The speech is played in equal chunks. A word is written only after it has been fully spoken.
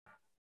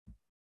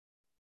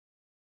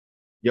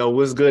Yo,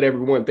 what's good,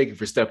 everyone? Thank you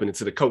for stepping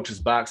into the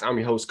Coach's Box. I'm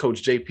your host,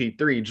 Coach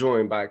JP3,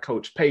 joined by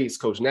Coach Pace,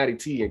 Coach Natty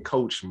T, and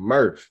Coach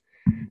Murph.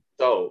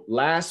 So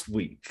last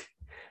week,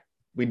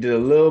 we did a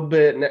little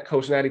bit.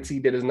 Coach Natty T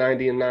did his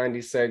 90 and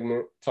 90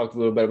 segment, talked a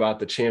little bit about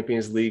the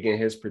Champions League and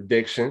his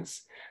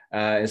predictions.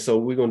 And so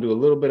we're going to do a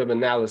little bit of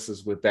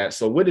analysis with that.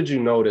 So what did you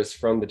notice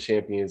from the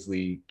Champions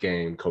League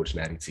game, Coach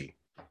Natty T?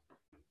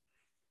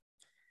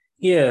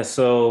 Yeah,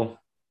 so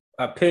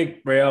I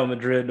picked Real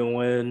Madrid to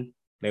win.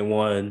 They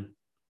won.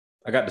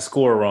 I got the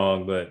score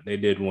wrong, but they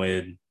did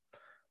win.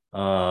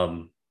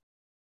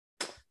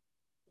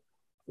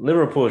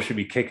 Liverpool should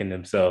be kicking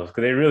themselves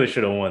because they really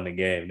should have won the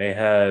game. They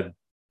had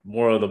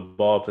more of the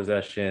ball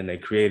possession. They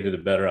created the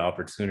better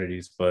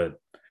opportunities, but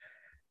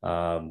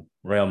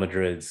Real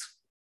Madrid's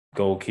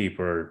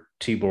goalkeeper,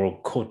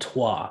 Thibaut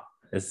Courtois,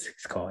 as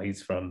he's called,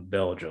 he's from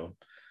Belgium.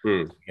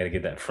 You got to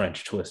get that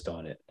French twist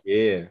on it.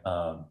 Yeah.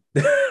 No,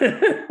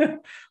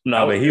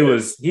 but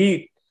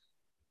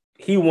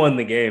he won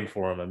the game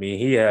for him. I mean,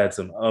 he had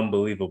some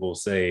unbelievable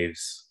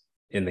saves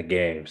in the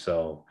game.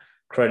 So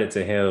credit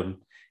to him.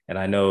 And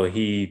I know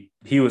he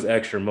was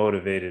extra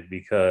motivated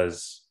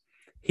because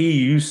he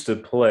used to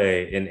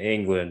play in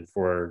England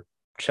for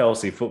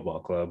Chelsea Football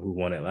Club, who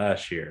won it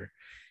last year.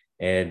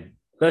 And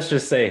let's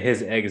just say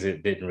his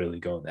exit didn't really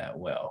go that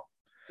well.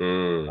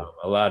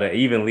 A lot of,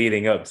 even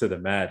leading up to the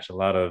match, a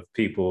lot of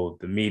people,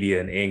 the media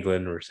in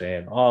England were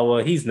saying, oh,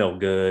 well, he's no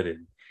good.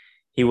 And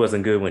he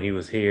wasn't good when he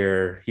was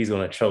here. He's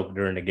going to choke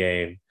during the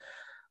game.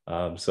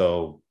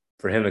 So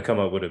for him to come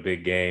up with a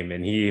big game,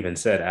 and he even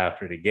said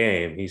after the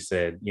game, he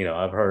said, you know,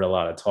 I've heard a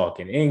lot of talk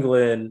in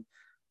England,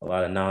 a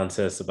lot of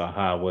nonsense about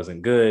how I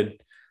wasn't good.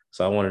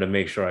 So I wanted to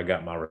make sure I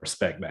got my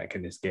respect back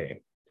in this game.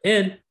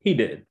 And he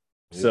did.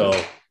 So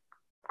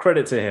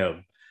credit to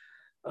him.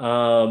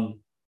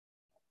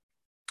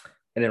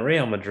 And then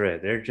Real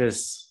Madrid, they're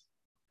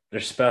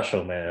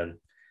special, man.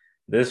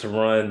 This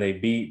run, they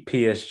beat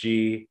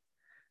PSG.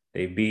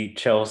 They beat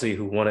Chelsea,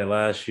 who won it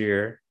last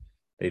year.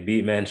 They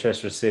beat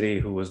Manchester City,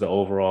 who was the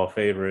overall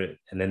favorite.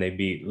 And then they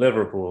beat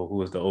Liverpool, who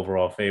was the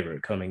overall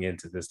favorite coming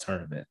into this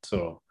tournament.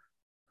 So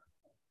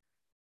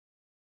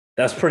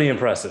that's pretty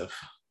impressive.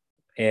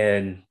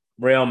 And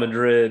Real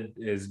Madrid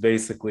is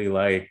basically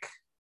like,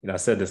 I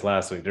said this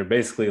last week, they're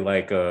basically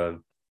like a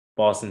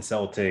Boston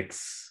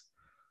Celtics,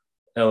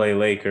 LA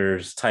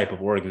Lakers type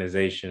of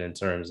organization in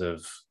terms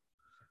of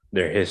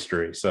their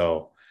history.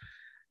 So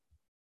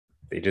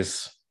they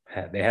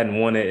hadn't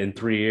won it in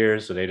 3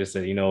 years. So they just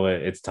said, you know what,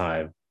 it's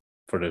time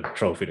for the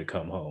trophy to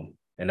come home.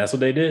 And that's what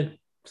they did.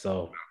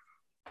 So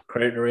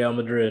credit to Real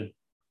Madrid.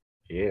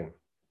 Yeah.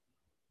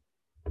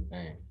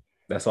 Dang.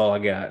 That's all I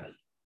got.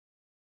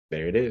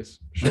 There it is.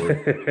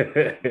 Sure.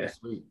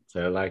 Sweet.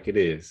 Tell it like it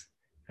is.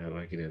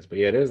 But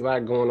yeah, there's a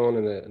lot going on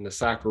in the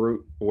soccer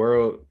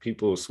world.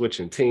 People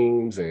switching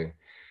teams and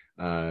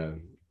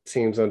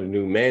teams under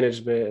new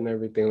management and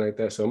everything like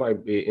that. So it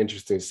might be an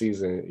interesting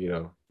season,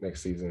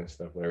 next season and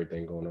stuff with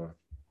everything going on.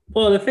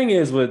 Well, the thing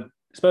is,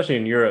 especially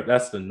in Europe,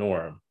 that's the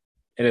norm.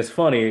 And it's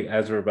funny,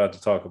 as we're about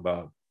to talk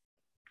about,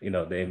 the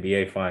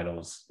NBA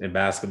finals and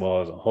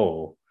basketball as a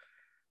whole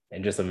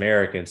and just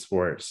American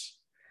sports.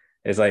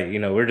 It's like,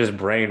 we're just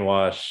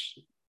brainwashed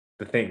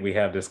to think we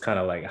have this kind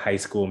of like high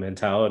school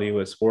mentality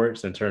with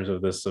sports in terms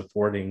of the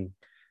supporting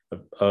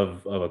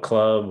of a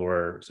club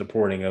or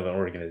supporting of an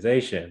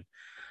organization.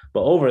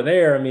 But over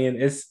there, I mean,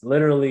 it's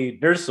literally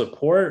there's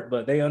support,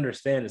 but they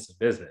understand it's a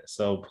business.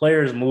 So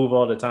players move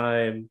all the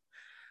time,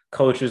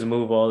 coaches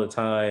move all the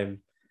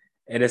time,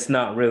 and it's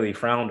not really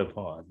frowned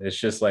upon. It's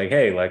just like,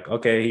 hey, like,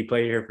 okay, he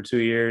played here for 2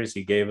 years.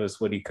 He gave us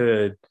what he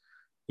could,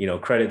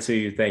 credit to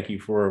you. Thank you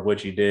for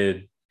what you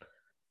did.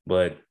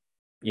 But,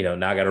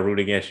 now I got to root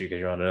against you because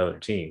you're on another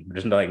team.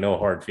 There's like no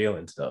hard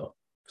feelings though.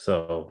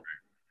 So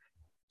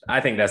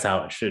I think that's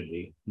how it should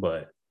be,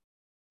 but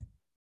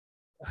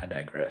I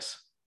digress.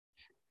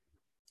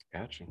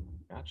 Gotcha.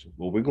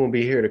 Well, we're going to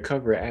be here to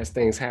cover it as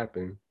things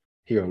happen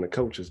here on the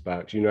Coach's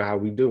Box. You know how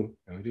we do.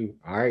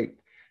 All right.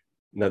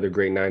 Another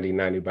great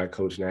 90 by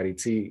Coach Natty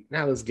T.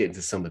 Now let's get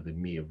into some of the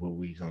meat of what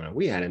we going on.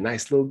 We had a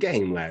nice little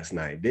game last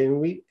night, didn't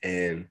we?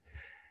 And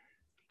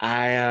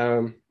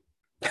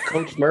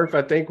Coach Murph,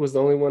 I think, was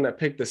the only one that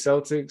picked the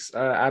Celtics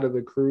out of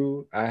the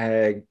crew. I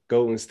had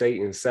Golden State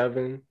in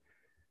 7.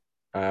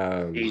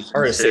 Or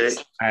in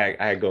 6. I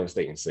had Golden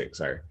State in 6,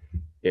 sorry.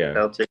 Yeah.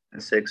 Celtics in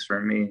 6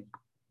 for me.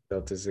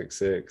 Celtics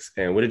 6.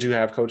 And what did you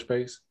have, Coach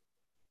Pace?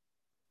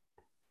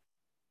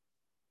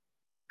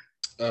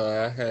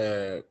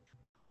 I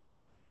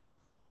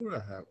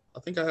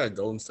think I had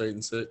Golden State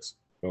in 6.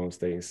 Golden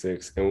State in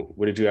 6. And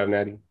what did you have,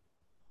 Natty?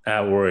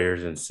 At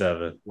Warriors in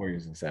 7.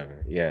 Warriors in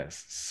 7,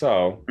 yes.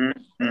 So,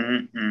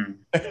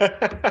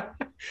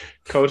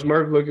 Coach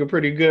Murph looking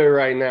pretty good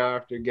right now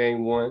after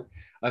game 1.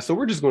 So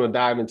we're just going to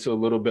dive into a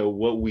little bit of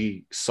what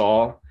we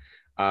saw,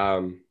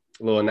 a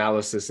little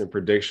analysis and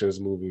predictions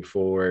moving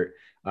forward.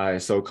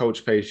 So,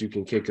 Coach Pace, you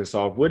can kick us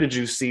off. What did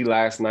you see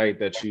last night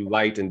that you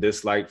liked and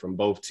disliked from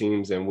both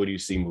teams, and what do you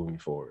see moving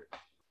forward?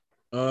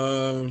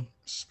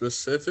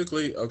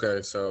 Specifically,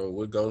 okay, so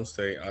with Golden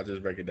State, I'll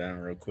just break it down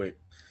real quick.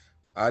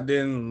 I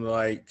didn't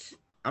like.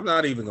 I'm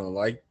not even gonna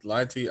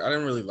lie to you. I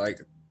didn't really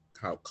like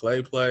how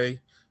Clay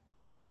play.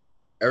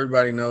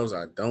 Everybody knows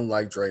I don't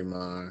like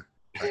Draymond.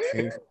 I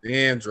can't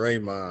stand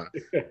Draymond.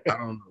 I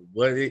don't know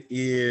what it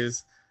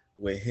is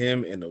with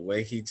him and the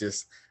way he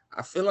just.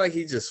 I feel like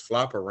he just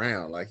flop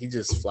around. Like he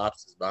just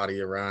flops his body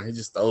around. He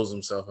just throws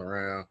himself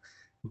around.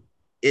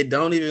 It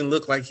don't even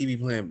look like he be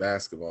playing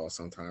basketball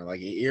sometimes.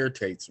 Like it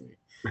irritates me.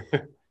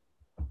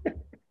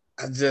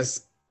 I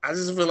just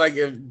feel like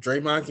if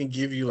Draymond can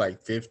give you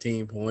like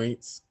 15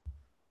 points,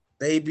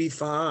 they'd be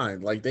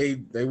fine. Like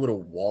they would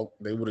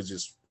have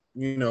just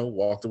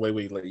walked away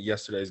with like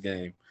yesterday's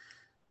game.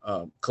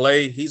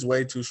 Clay, he's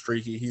way too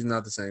streaky. He's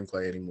not the same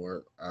Clay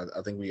anymore.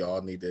 I think we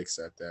all need to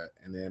accept that.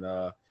 And then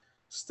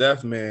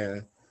Steph,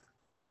 man,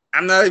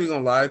 I'm not even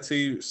gonna lie to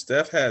you.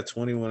 Steph had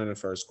 21 in the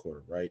first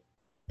quarter, right?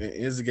 It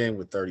is a game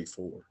with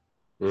 34.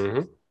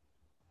 Mm-hmm.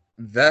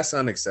 That's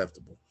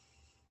unacceptable.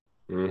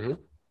 Mm-hmm.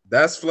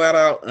 That's flat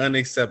out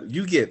unacceptable.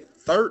 You get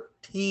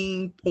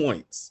 13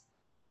 points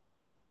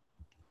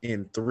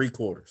in 3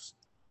 quarters.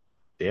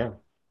 Yeah.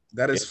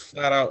 That is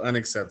flat out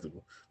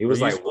unacceptable. He was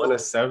like 1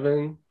 of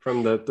 7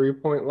 from the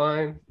 3-point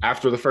line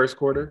after the first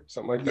quarter,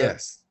 something like that.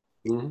 Yes.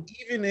 Mm-hmm.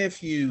 Even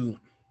if you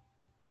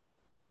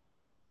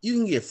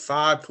can get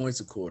 5 points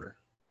a quarter,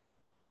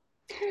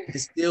 you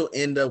still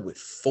end up with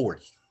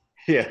 40.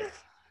 Yeah.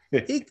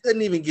 He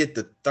couldn't even get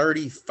the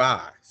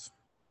 35.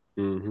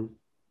 Mm-hmm.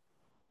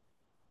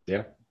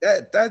 Yeah.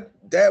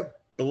 That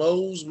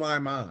blows my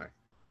mind.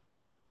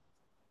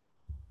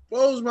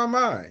 Blows my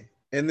mind.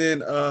 And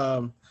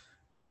then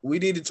we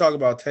need to talk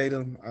about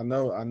Tatum. I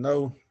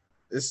know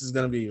this is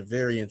going to be a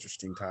very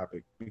interesting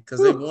topic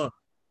because they won.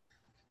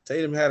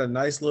 Tatum had a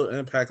nice little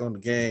impact on the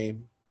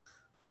game,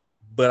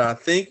 but I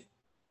think,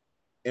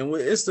 and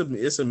it's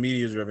a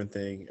media-driven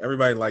thing.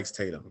 Everybody likes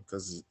Tatum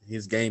because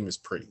his game is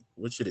pretty,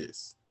 which it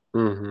is.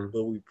 Mm-hmm.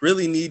 But we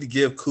really need to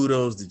give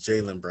kudos to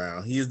Jaylen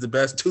Brown. He is the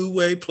best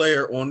two-way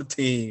player on the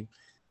team.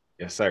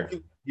 Yes, sir.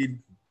 He was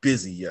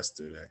busy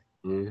yesterday.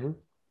 Mm-hmm.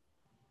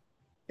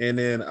 And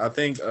then I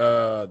think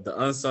the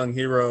unsung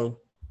hero,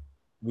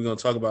 we're going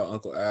to talk about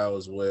Uncle Al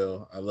as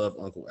well. I love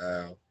Uncle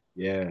Al.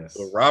 Yes.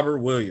 But Robert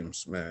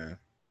Williams, man.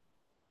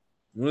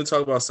 You want to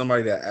talk about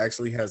somebody that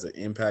actually has an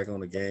impact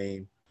on the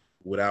game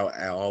without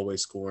Al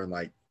always scoring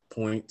like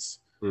points.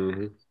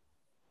 Mm-hmm.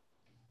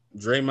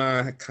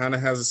 Draymond kind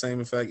of has the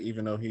same effect,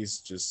 even though he's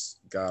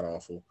just god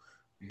awful.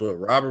 But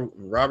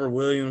Robert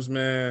Williams,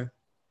 man,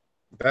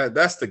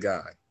 that's the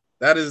guy.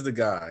 That is the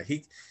guy.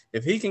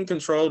 If he can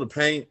control the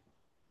paint,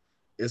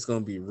 it's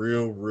gonna be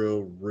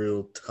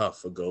real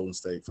tough for Golden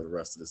State for the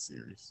rest of the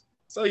series.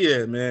 So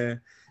yeah,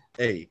 man.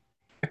 Hey,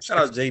 shout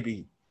out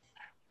JB.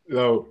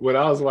 So when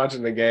I was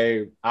watching the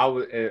game,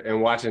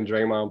 and watching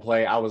Draymond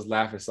play, I was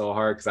laughing so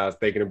hard because I was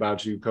thinking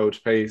about you,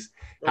 Coach Pace.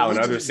 How in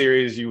other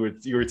series you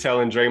were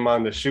telling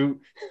Draymond to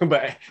shoot,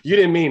 but you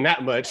didn't mean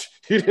that much.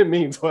 You didn't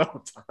mean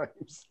 12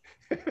 times.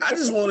 I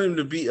just want him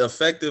to be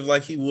effective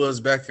like he was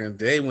back in the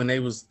day when he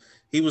was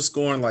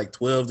scoring like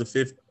 12 to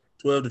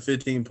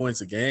 15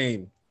 points a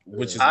game,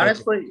 which is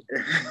honestly,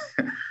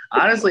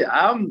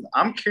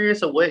 I'm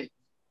curious of what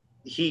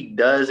he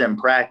does in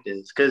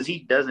practice because he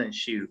doesn't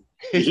shoot.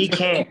 He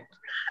can't.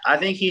 I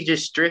think he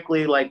just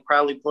strictly like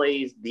probably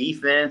plays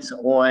defense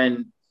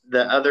on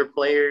the other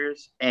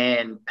players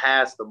and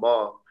pass the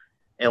ball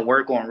and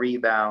work on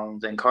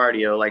rebounds and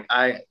cardio. Like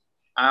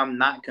I'm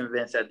not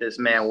convinced that this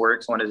man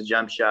works on his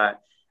jump shot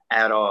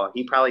at all.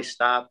 He probably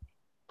stopped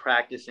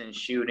practicing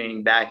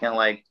shooting back in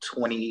like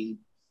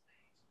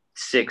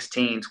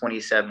 2016,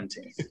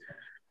 2017.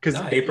 Because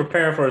he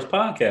preparing for his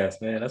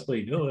podcast, man. That's what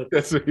he doing.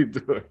 That's what he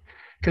doing.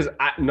 Because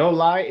no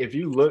lie, if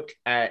you look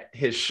at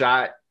his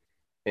shot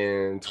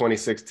in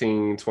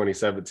 2016,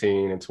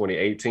 2017, and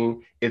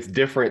 2018, it's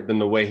different than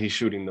the way he's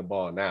shooting the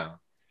ball now.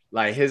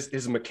 Like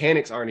his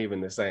mechanics aren't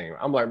even the same.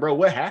 I'm like, bro,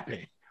 what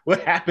happened?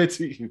 What happened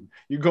to you?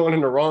 You're going in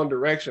the wrong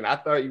direction. I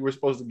thought you were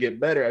supposed to get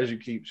better as you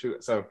keep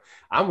shooting. So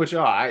I'm with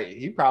y'all.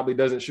 He probably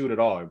doesn't shoot at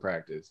all in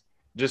practice.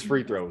 Just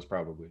free throws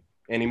probably.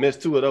 And he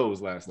missed 2 of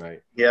those last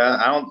night.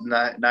 Yeah,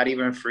 not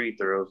even free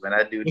throws, man.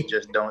 That dude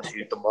just don't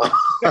shoot the ball.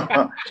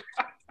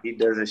 He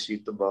doesn't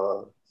shoot the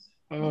ball.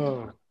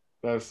 Oh,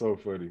 that's so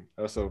funny.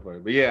 That's so funny.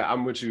 But yeah,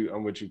 I'm with you.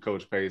 I'm with you,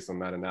 Coach Pace, on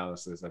that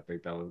analysis. I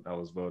think that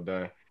was well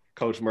done.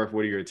 Coach Murph,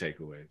 what are your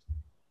takeaways?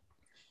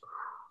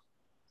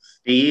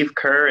 Steve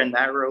Kerr in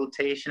that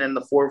rotation in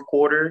the fourth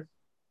quarter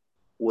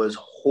was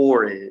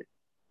horrid.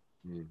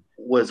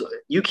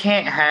 You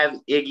can't have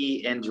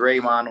Iggy and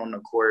Draymond on the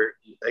court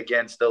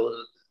against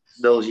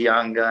those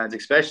young guns,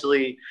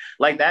 especially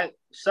like that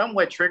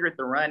somewhat triggered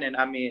the run. And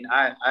I mean,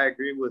 I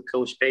agree with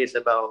Coach Pace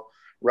about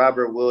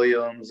Robert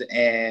Williams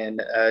and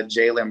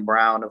Jaylen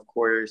Brown, of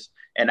course,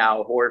 and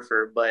Al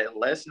Horford. But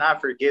let's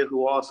not forget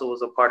who also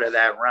was a part of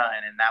that run,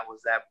 and that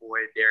was that boy,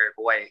 Derek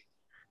White.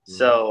 Mm-hmm.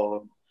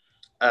 So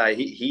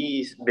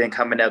he's been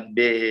coming up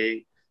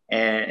big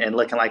and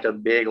looking like a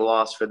big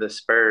loss for the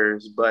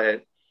Spurs.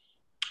 But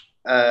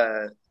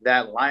that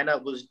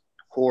lineup was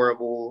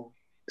horrible.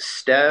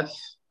 Steph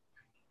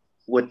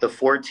with the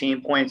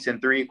 14 points in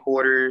 3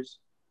 quarters,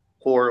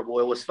 horrible.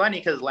 It was funny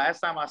because last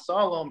time I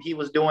saw him, he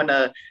was doing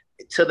a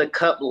to the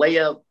cup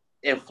layup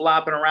and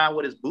flopping around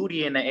with his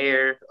booty in the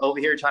air over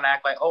here trying to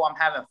act like, oh, I'm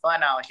having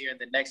fun out here. And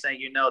the next thing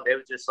you know, they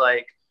were just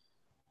like,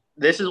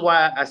 this is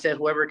why I said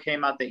whoever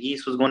came out the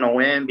East was going to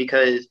win,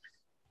 because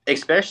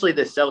especially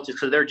the Celtics,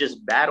 because they're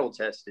just battle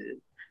tested.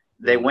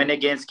 They went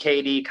against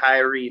KD,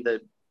 Kyrie,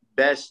 the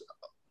best,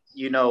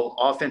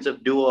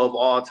 offensive duo of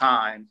all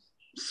time,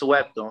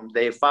 swept them.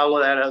 They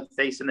followed that up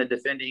facing the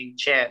defending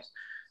champs.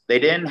 They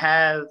didn't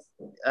have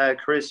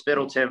Chris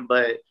Middleton,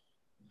 but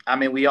I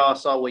mean, we all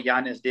saw what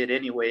Giannis did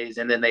anyways,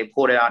 and then they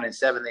pulled it out in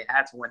 7. They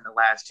had to win the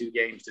last 2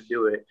 games to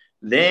do it.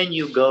 Then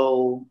you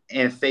go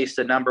and face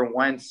the number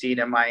 1 seed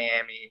in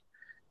Miami,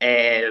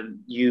 and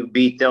you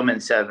beat them in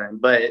 7.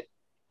 But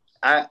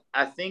I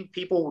think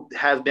people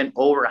have been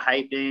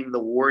overhyping the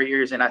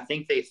Warriors, and I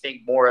think they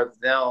think more of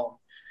them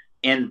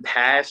in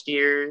past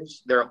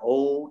years, their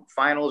old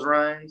finals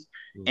runs,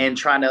 and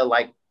trying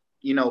to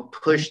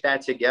push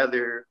that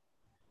together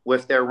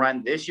with their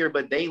run this year.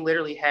 But they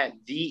literally had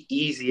the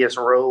easiest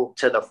road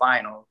to the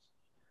finals.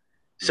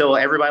 So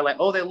everybody like,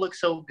 oh, they look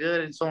so good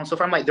and so on and so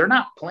forth. I'm like, they're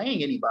not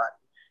playing anybody.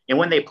 And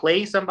when they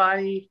play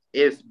somebody,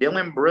 if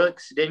Dylan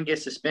Brooks didn't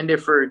get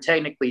suspended for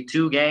technically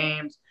 2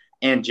 games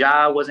and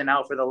Ja wasn't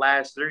out for the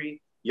last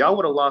 3, y'all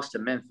would have lost to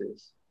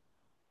Memphis.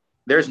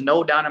 There's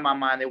no doubt in my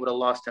mind they would have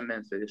lost to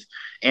Memphis.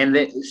 And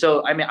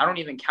so, I mean, I don't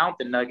even count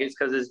the Nuggets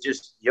because it's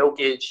just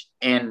Jokic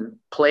and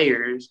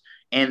players.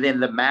 And then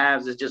the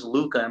Mavs is just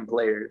Luka and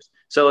players.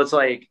 So it's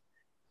like,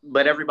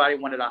 but everybody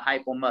wanted to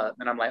hype them up.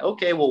 And I'm like,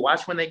 okay, well,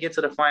 watch when they get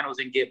to the finals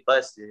and get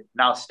busted.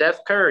 Now,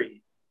 Steph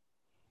Curry.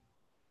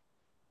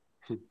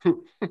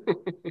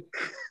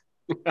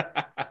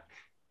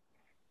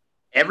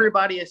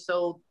 Everybody is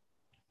so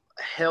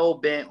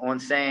hell-bent on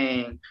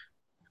saying,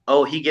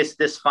 oh, he gets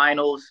this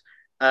finals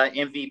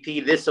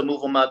MVP, this will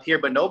move him up here.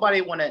 But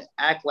nobody want to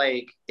act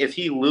like if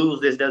he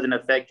loses, this doesn't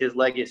affect his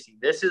legacy.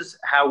 This is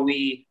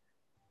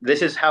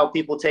how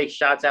people take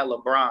shots at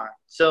LeBron.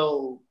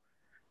 So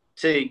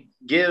to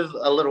give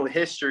a little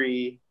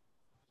history,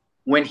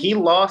 when he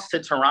lost to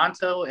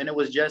Toronto and it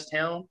was just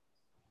him,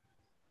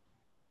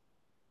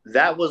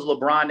 that was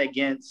LeBron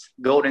against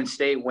Golden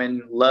State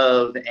when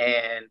Love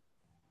and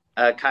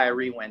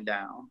Kyrie went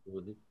down.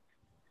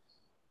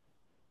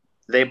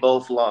 They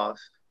both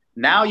lost.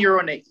 Now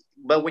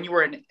but when you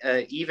were in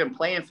an even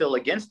playing field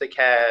against the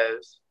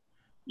Cavs,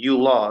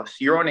 you lost.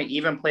 You're on an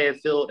even playing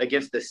field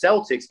against the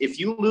Celtics. If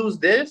you lose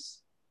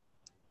this,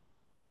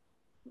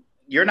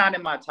 you're not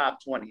in my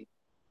top 20.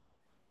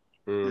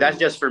 That's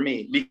just for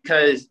me,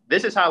 because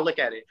this is how I look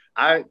at it.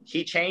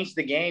 He changed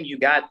the game. You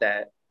got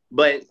that.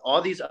 But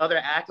all these other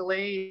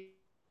accolades,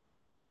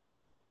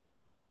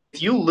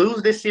 if you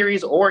lose this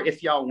series or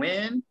if y'all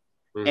win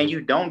and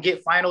you don't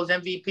get finals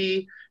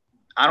MVP,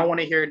 I don't want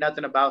to hear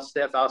nothing about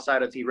Steph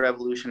outside of he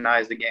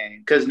revolutionized the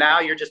game, because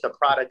now you're just a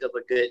product of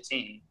a good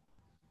team.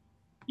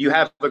 You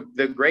have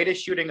the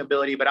greatest shooting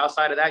ability, but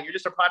outside of that, you're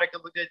just a product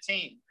of a good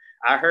team.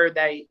 I heard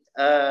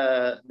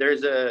that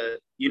there's a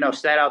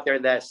stat out there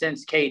that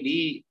since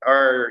KD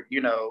or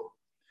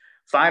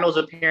finals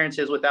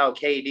appearances without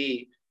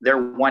KD, they're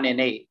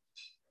 1-8.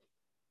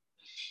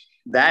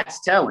 That's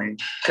telling,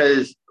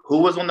 because who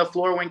was on the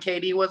floor when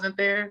KD wasn't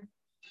there?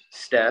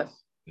 Steph.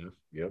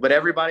 Yeah. But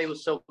everybody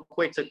was so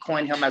quick to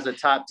coin him as a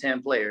top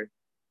 10 player.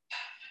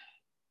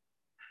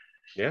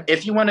 Yeah.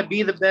 If you want to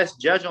be the best,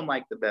 judge them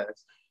like the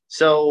best.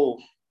 So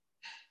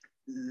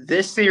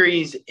this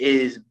series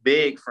is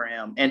big for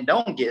him. And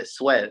don't get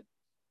swept.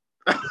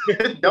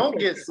 Don't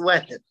get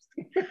swept.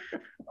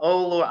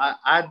 Oh, Lord,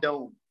 I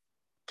don't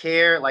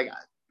care.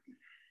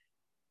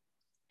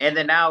 And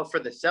then now for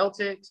the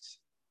Celtics,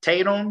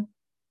 Tatum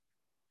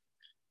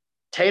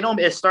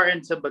is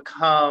starting to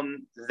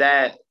become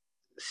that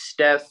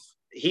Steph.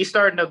 He's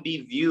starting to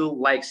be viewed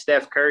like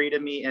Steph Curry to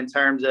me in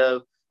terms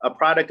of a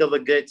product of a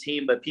good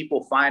team, but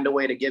people find a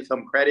way to give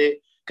him credit.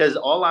 Because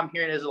all I'm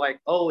hearing is like,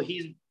 oh,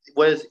 he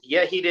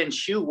didn't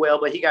shoot well,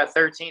 but he got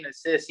 13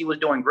 assists. He was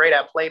doing great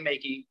at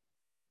playmaking.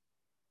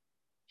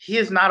 He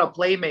is not a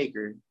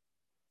playmaker.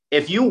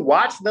 If you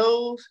watch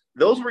those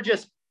were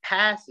just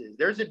passes.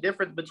 There's a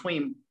difference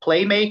between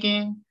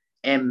playmaking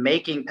and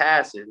making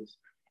passes.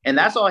 And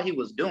that's all he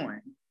was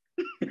doing.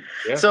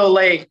 Yeah. So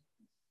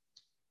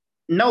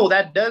no,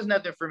 that does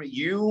nothing for me.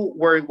 You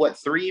were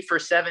 3 for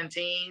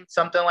 17,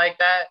 something like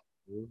that.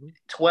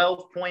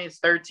 12 points,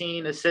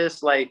 13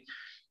 assists.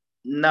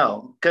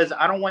 No, because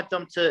I don't want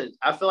them to.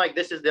 I feel like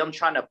this is them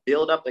trying to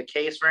build up a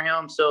case for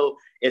him. So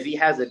if he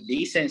has a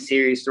decent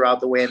series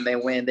throughout the way and they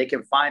win, they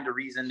can find a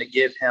reason to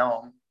give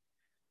him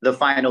the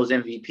finals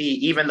MVP,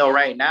 even though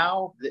right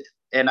now,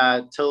 and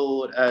I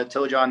told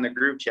you on the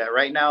group chat,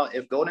 right now,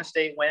 if Golden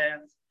State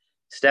wins,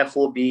 Steph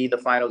will be the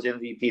finals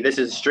MVP. This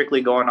is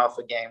strictly going off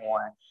of game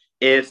 1.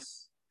 If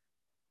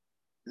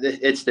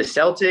it's the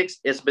Celtics,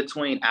 it's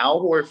between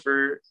Al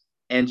Horford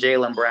and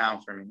Jaylen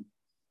Brown for me.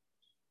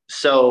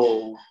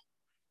 So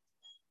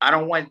I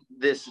don't want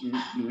this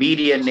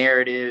media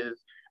narrative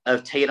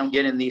of Tatum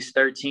getting these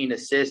 13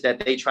 assists that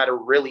they try to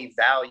really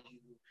value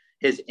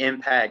his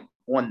impact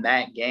on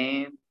that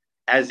game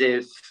as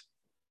if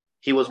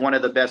he was one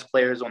of the best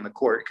players on the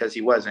court, because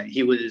he wasn't.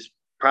 He was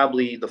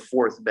probably the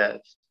fourth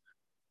best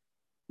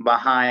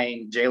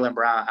behind Jaylen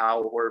Brown,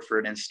 Al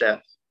Horford, and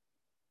Steph.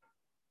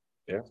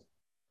 Yeah.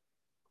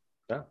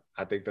 Yeah,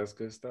 I think that's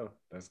good stuff.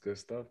 That's good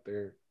stuff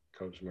there,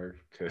 Coach Murph.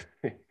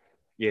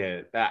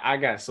 Yeah, I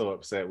got so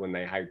upset when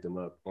they hyped him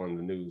up on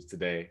the news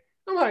today.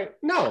 I'm like,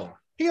 no,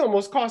 he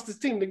almost cost his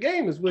team the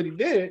game is what he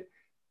did.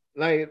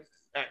 Like,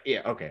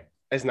 yeah, okay.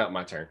 It's not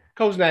my turn.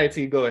 Coach Natty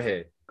T, go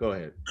ahead. Go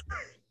ahead.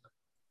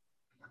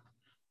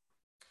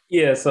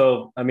 Yeah,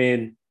 so, I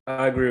mean,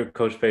 I agree with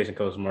Coach Pace and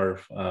Coach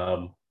Murph.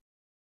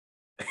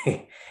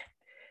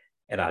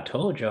 And I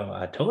told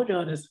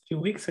y'all this a few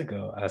weeks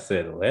ago. I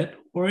said, let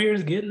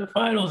Warriors get in the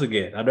finals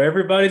again. I know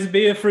everybody's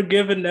being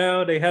forgiven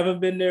now. They haven't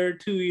been there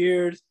 2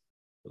 years.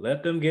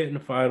 Let them get in the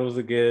finals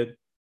again.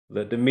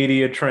 Let the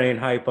media train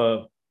hype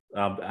up.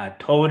 I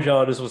told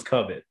y'all this was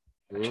coming.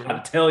 Mm-hmm. I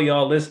tell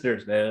y'all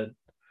listeners, man,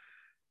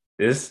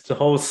 the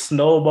whole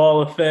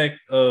snowball effect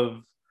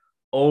of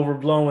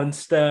overblowing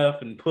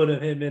Steph and putting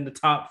him in the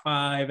top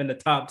 5 and the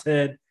top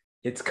 10,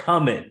 it's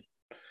coming.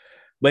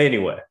 But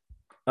anyway,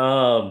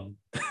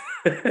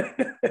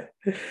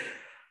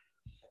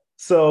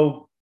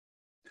 so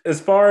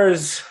as far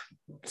as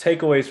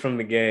takeaways from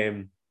the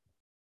game,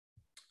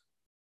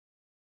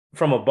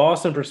 from a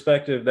Boston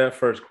perspective, that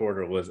first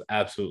quarter was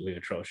absolutely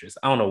atrocious.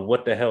 I don't know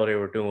what the hell they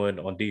were doing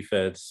on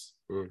defense.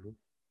 Mm-hmm.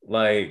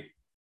 Like,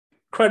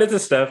 credit to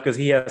Steph because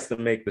he has to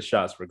make the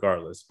shots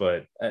regardless,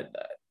 but I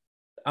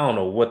don't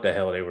know what the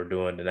hell they were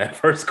doing in that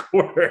first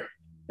quarter.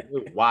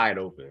 Wide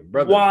open,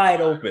 brother.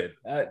 Wide open.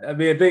 I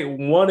mean, I think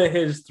one of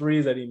his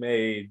threes that he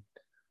made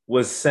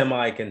was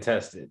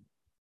semi-contested.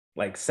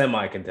 Like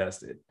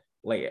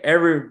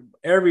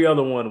every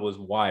other one was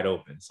wide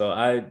open. So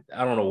I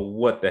don't know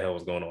what the hell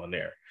was going on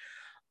there.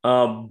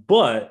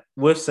 But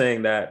with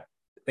saying that,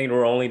 I think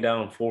we're only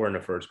down 4 in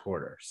the first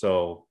quarter.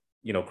 So,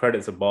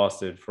 credit to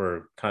Boston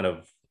for kind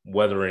of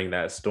weathering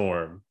that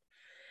storm.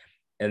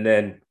 And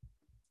then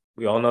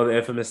we all know the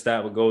infamous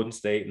stat with Golden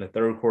State in the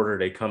third quarter,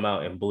 they come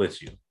out and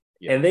blitz you.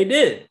 Yeah. And they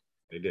did.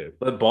 They did.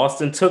 But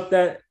Boston took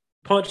that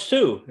punch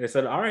too. They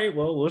said, all right,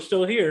 well, we're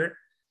still here.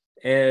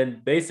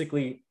 And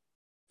basically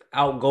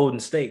out Golden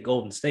State,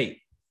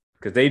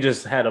 because they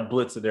just had a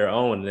blitz of their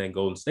own, and then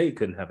Golden State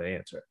couldn't have an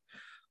answer.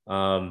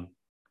 So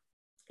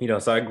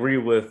I agree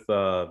with,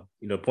 the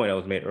point that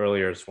was made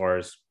earlier as far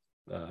as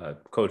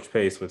Coach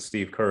Pace with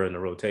Steve Kerr in the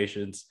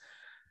rotations.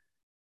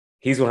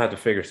 He's going to have to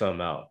figure something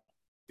out.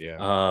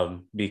 Yeah.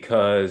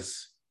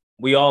 Because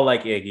we all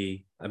like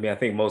Iggy. I mean, I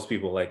think most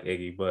people like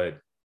Iggy, but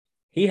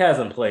he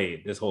hasn't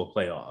played this whole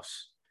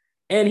playoffs.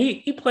 And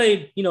he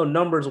played,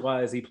 numbers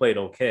wise, he played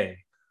okay.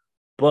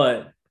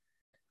 But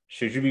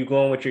should you be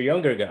going with your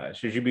younger guys?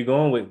 Should you be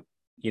going with,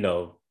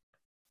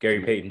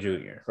 Gary Payton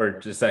Jr.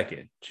 or the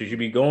second? Should you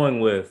be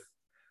going with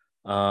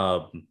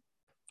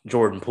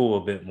Jordan Poole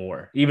a bit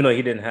more, even though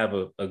he didn't have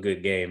a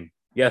good game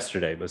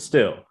yesterday, but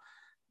still,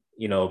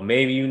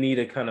 maybe you need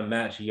to kind of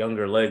match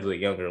younger legs with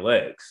younger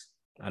legs.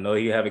 I know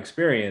you have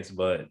experience,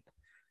 but,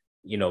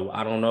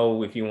 I don't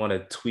know if you want to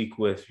tweak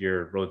with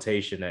your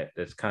rotation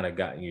that's kind of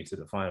gotten you to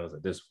the finals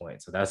at this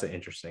point. So that's an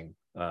interesting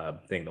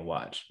thing to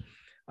watch.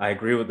 I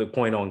agree with the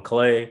point on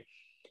Clay.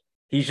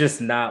 He's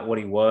just not what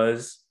he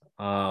was.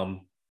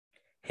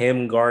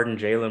 Him guarding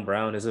Jaylen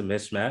Brown is a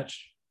mismatch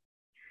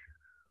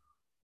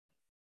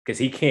because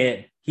he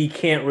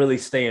can't really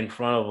stay in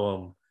front of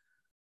him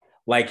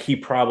like he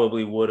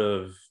probably would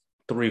have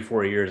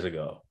 3-4 years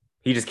ago.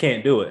 He just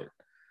can't do it.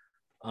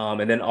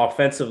 And then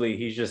offensively,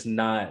 he's just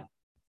not.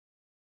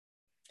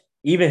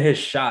 Even his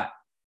shot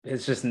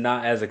is just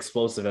not as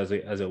explosive as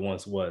it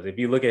once was. If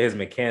you look at his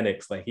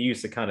mechanics, like he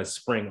used to kind of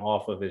spring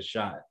off of his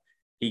shot.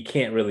 He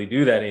can't really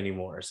do that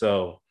anymore.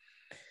 So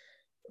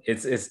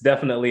it's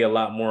definitely a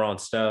lot more on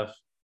Steph.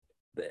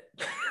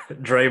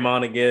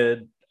 Draymond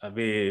again. I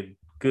mean,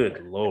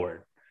 good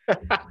Lord.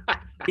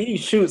 He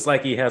shoots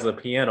like he has a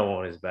piano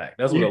on his back.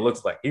 That's what it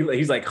looks like.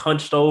 He's like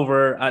hunched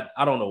over.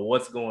 I don't know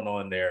what's going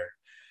on there.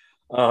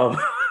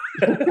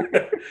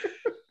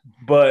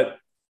 But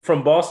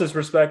from Boston's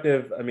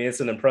perspective, I mean, it's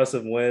an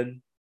impressive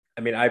win.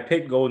 I mean, I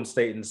picked Golden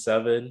State in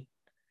 7,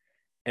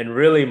 and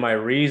really my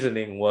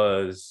reasoning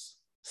was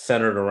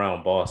centered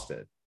around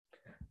Boston.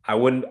 I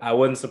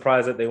wouldn't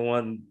surprised that they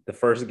won the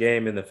first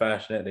game in the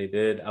fashion that they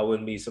did. I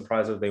wouldn't be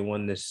surprised if they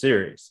won this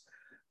series.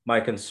 My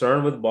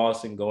concern with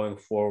Boston going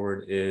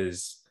forward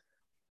is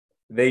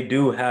they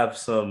do have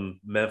some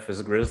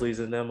Memphis Grizzlies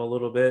in them a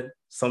little bit.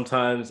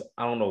 Sometimes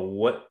I don't know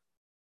what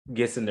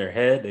gets in their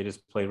head. They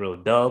just play real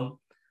dumb,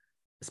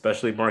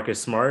 especially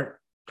Marcus Smart.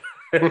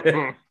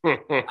 I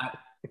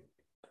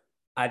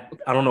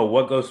don't know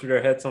what goes through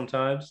their head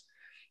sometimes.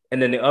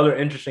 And then the other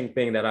interesting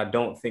thing that I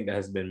don't think that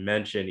has been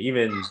mentioned,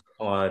 even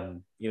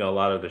on a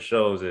lot of the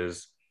shows,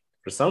 is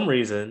for some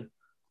reason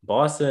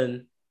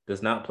Boston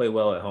does not play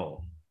well at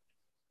home.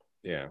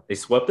 Yeah, they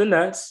swept the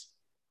Nets,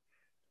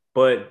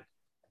 but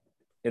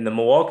In the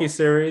Milwaukee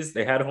series,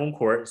 they had home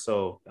court,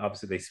 so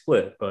obviously they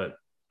split, but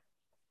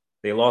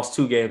they lost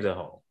 2 games at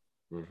home.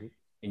 Mm-hmm.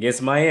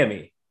 Against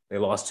Miami, they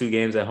lost 2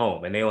 games at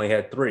home, and they only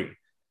had 3.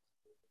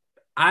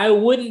 I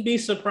wouldn't be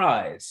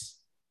surprised,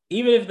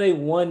 even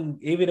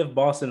if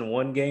Boston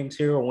won games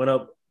here or went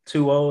up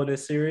 2-0 in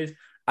this series,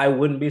 I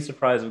wouldn't be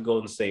surprised if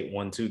Golden State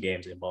won 2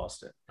 games in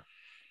Boston.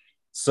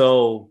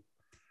 So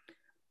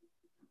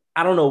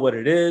I don't know what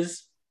it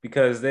is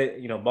because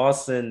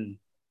Boston,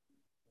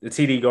 the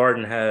TD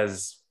Garden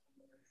has,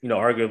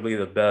 arguably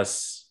the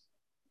best,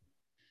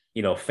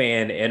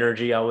 fan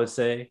energy, I would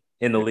say,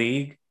 in the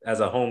league as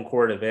a home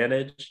court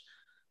advantage.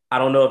 I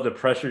don't know if the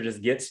pressure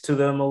just gets to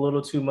them a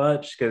little too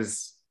much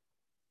because,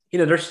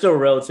 they're still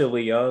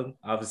relatively young.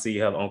 Obviously,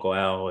 you have Uncle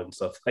Al and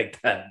stuff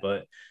like that,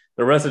 but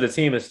the rest of the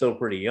team is still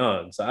pretty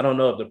young. So I don't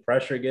know if the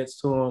pressure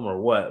gets to them or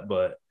what,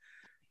 but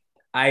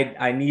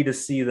I need to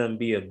see them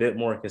be a bit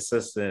more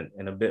consistent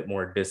and a bit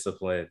more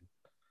disciplined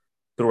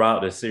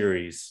throughout the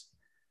series.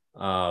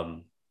 I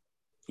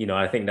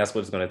think that's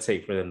what it's going to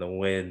take for them to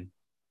win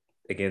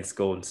against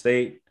Golden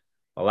State.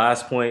 My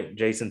last point,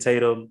 Jason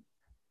Tatum.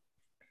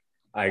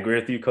 I agree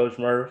with you, Coach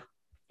Murph.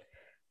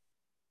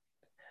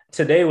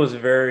 Today was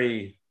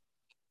very,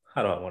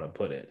 how do I want to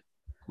put it?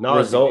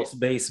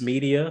 Results-based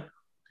media.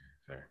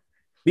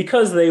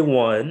 Because they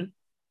won.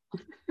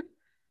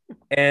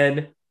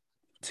 And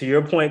to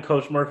your point,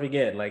 Coach Murphy,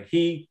 again, like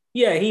he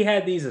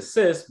had these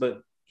assists,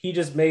 but he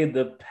just made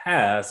the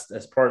pass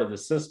as part of the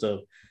system,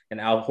 and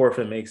Al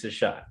Horford makes a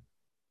shot.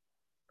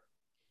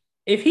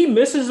 If he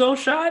misses those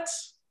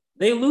shots,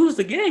 they lose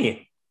the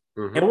game.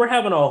 Mm-hmm. And we're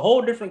having a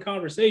whole different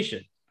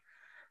conversation.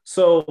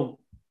 So,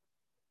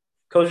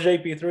 Coach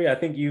JP3, I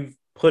think you've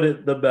put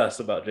it the best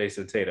about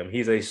Jason Tatum.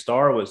 He's a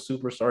star with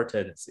superstar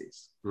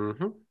tendencies.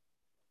 Mm-hmm.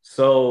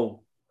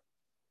 So,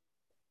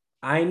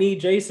 I need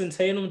Jason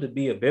Tatum to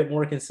be a bit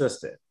more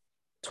consistent.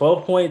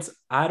 12 points,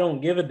 I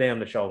don't give a damn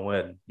that y'all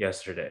win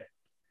yesterday.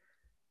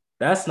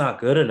 That's not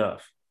good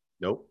enough.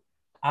 Nope.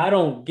 I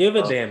don't give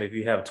a damn if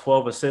you have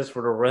 12 assists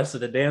for the rest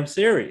of the damn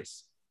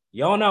series.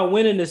 Y'all not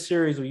winning this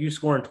series with you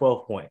scoring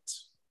 12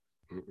 points.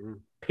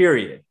 Mm-mm.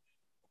 Period.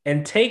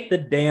 And take the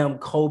damn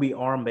Kobe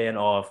armband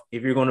off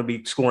if you're going to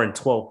be scoring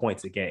 12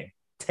 points a game.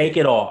 Take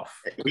it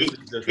off.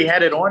 He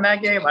had it on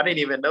that game? I didn't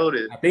even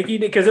notice. I think he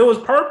did because it was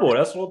purple.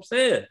 That's what I'm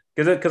saying.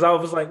 Because I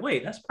was like,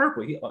 wait, that's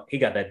purple. He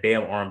got that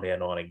damn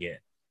armband on again.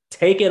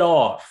 Take it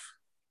off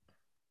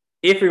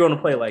if you're going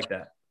to play like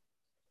that.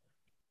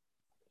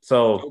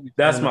 So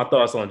that's my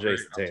thoughts on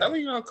Jason Tatum. I'm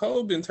telling you,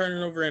 Cole been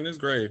turning over in his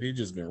grave. He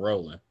just been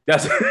rolling.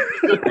 That's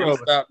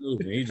stop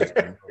moving. He just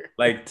been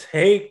like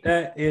take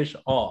that ish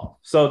off.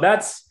 So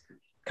that's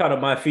kind of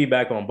my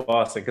feedback on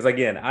Boston. Because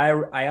again,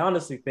 I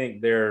honestly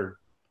think they're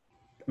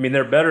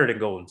better than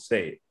Golden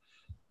State,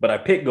 but I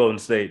picked Golden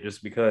State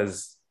just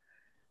because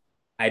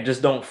I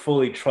just don't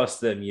fully trust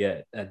them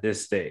yet at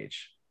this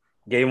stage.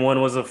 Game 1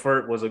 was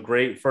a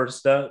great first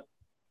step,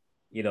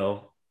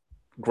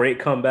 great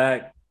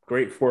comeback.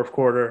 Great fourth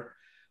quarter,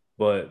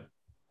 but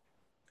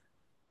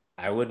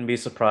I wouldn't be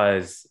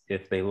surprised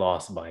if they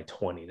lost by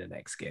 20 the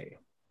next game.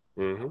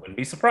 Mm-hmm. I wouldn't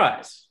be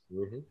surprised.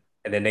 Mm-hmm.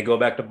 And then they go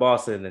back to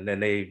Boston, and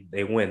then they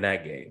win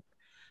that game.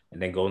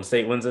 And then Golden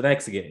State wins the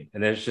next game.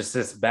 And then it's just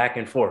this back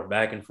and forth,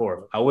 back and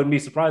forth. I wouldn't be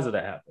surprised if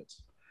that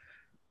happens.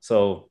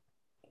 So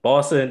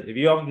Boston, if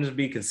you all can just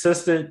be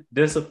consistent,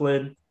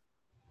 disciplined,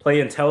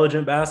 play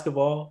intelligent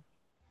basketball,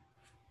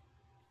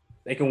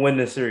 they can win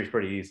this series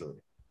pretty easily.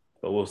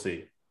 But we'll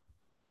see.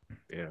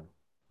 Yeah.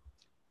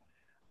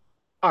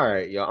 All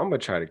right, y'all. I'm gonna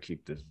try to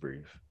keep this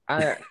brief.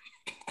 I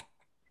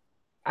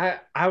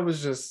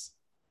was just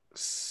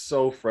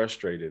so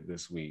frustrated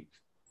this week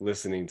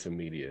listening to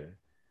media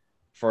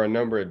for a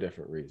number of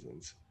different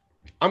reasons.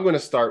 I'm gonna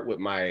start with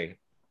my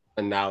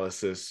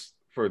analysis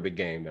for the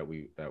game that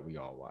we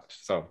all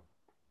watched. So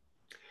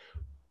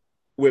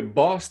with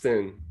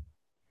Boston,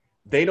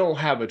 they don't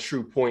have a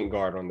true point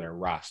guard on their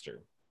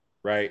roster,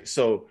 right?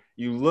 So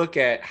you look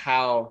at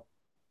how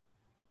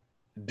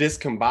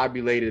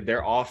discombobulated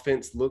their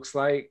offense looks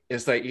like.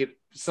 It's like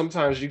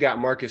sometimes you got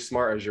Marcus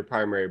Smart as your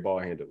primary ball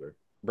handler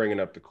bringing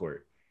up the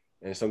court,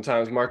 and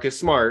sometimes Marcus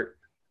Smart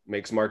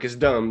makes Marcus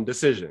dumb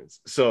decisions.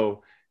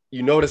 So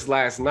you notice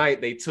last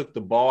night they took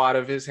the ball out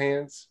of his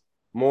hands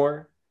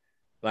more.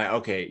 Like,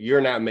 okay, you're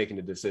not making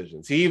the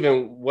decisions. He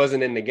even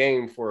wasn't in the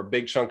game for a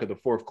big chunk of the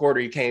fourth quarter.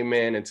 He came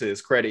in, and to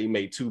his credit, he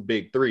made 2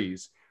 big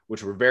threes,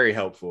 which were very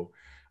helpful.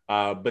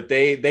 But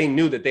they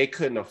knew that they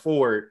couldn't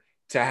afford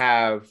to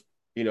have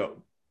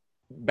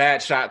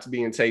bad shots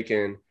being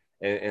taken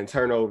and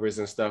turnovers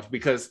and stuff,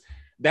 because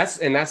that's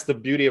the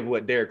beauty of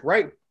what Derek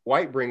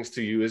White brings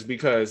to you, is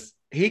because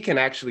he can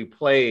actually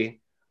play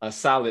a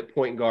solid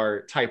point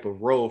guard type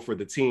of role for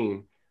the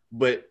team,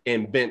 but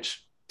in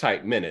bench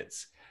type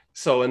minutes.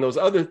 So in those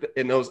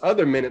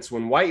other minutes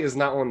when White is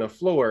not on the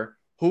floor,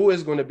 who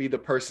is going to be the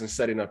person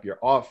setting up your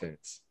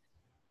offense?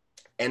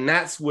 And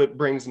that's what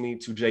brings me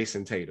to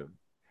Jason Tatum.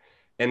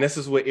 And this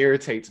is what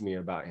irritates me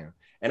about him.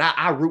 And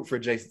I root for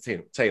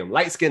Jason Tatum,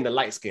 light skin to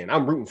light skin.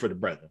 I'm rooting for the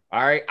brother.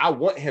 All right. I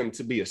want him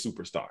to be a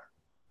superstar.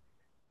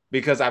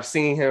 because I've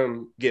seen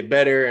him get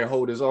better and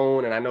hold his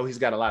own, and I know he's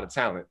got a lot of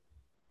talent.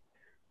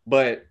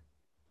 But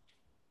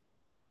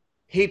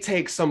he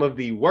takes some of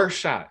the worst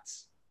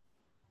shots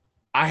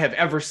I have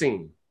ever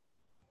seen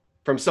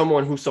from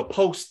someone who's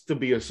supposed to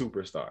be a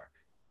superstar.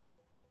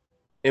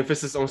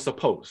 Emphasis on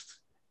supposed.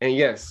 And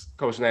yes,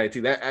 Coach Natty T,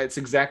 that's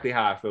exactly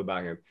how I feel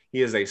about him.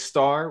 He is a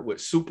star with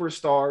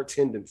superstar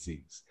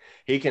tendencies.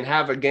 He can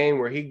have a game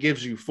where he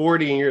gives you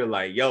 40 and you're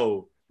like,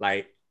 yo,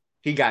 like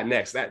he got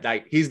next. That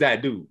like he's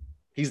that dude.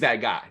 He's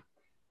that guy.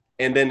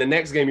 And then the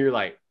next game you're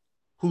like,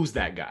 who's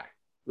that guy?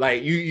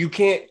 Like you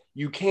can't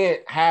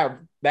have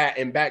that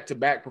in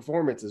back-to-back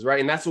performances,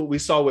 right? And that's what we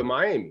saw with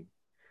Miami.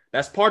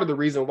 That's part of the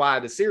reason why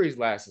the series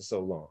lasted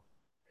so long.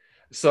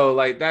 So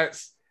like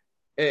that's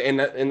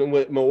and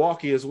with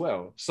Milwaukee as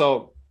well.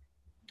 So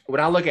when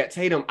I look at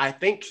Tatum, I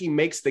think he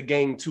makes the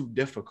game too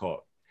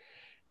difficult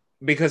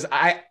because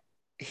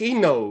he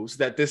knows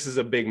that this is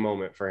a big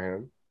moment for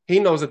him. He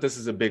knows that this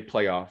is a big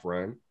playoff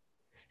run.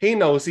 He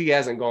knows he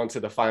hasn't gone to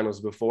the finals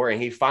before, and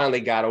he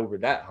finally got over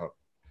that hump.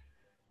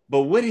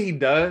 But what he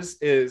does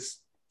is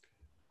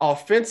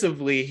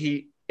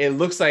offensively, it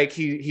looks like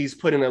he's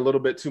putting a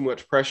little bit too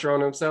much pressure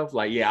on himself.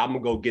 Like, yeah, I'm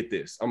going to go get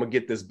this. I'm going to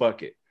get this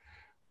bucket.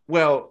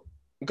 Well,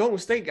 Golden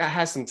State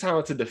has some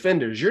talented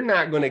defenders. You're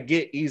not going to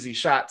get easy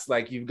shots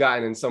like you've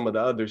gotten in some of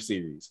the other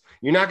series.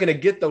 You're not going to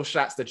get those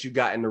shots that you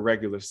got in the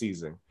regular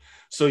season.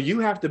 So you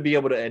have to be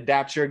able to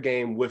adapt your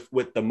game with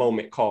what the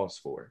moment calls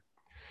for.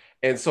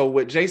 And so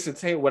with Jason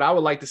Tatum, what I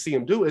would like to see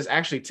him do is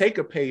actually take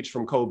a page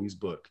from Kobe's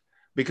book,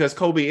 because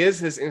Kobe is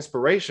his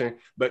inspiration,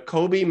 but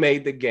Kobe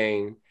made the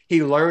game.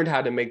 He learned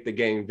how to make the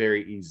game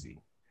very easy.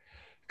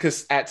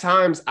 Because at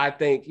times, I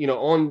think,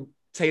 on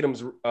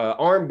Tatum's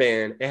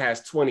armband, it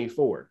has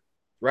 24.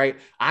 Right?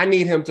 I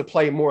need him to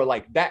play more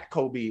like that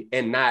Kobe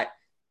and not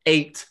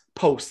 8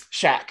 post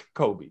Shaq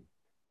Kobe.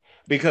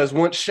 Because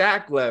once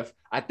Shaq left,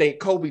 I think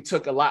Kobe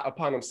took a lot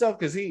upon himself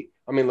because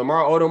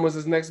Lamar Odom was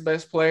his next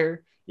best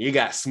player. You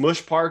got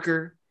Smush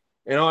Parker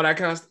and all that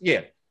kind of stuff.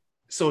 Yeah.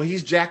 So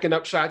he's jacking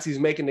up shots. He's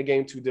making the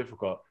game too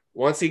difficult.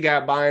 Once he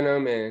got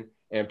Bynum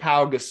and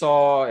Pau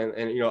Gasol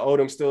and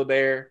Odom still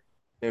there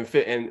and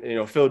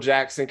Phil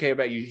Jackson came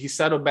back, he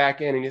settled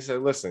back in and he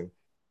said, listen,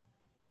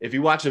 if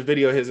you watch a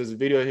video of his, there's a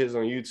video of his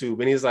on YouTube,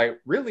 and he's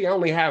like, really, I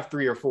only have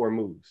 3 or 4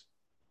 moves.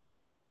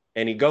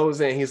 And he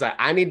goes in, he's like,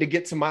 I need to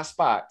get to my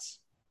spots.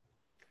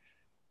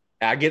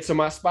 I get to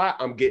my spot,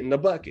 I'm getting the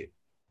bucket.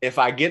 If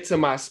I get to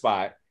my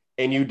spot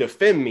and you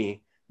defend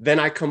me, then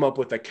I come up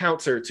with a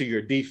counter to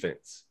your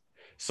defense.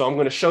 So I'm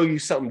going to show you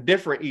something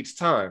different each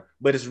time,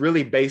 but it's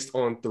really based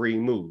on 3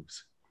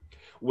 moves.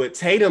 What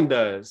Tatum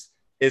does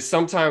is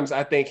sometimes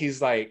I think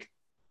he's like,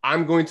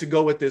 I'm going to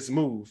go with this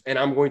move and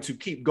I'm going to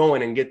keep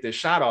going and get this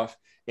shot off.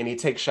 And he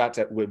takes shots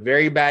with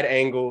very bad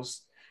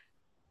angles.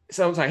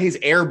 Sometimes he's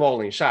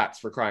airballing shots,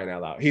 for crying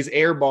out loud. He's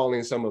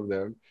airballing some of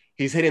them.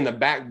 He's hitting the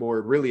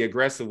backboard really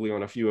aggressively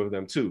on a few of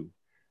them too.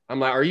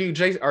 I'm like,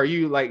 are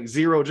you like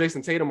 0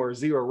 Jason Tatum or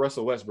 0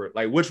 Russell Westbrook?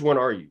 Like, which one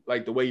are you?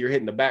 Like the way you're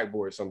hitting the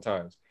backboard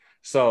sometimes.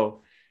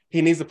 So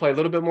he needs to play a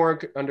little bit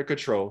more under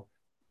control.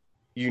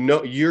 You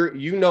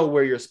know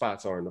where your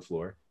spots are on the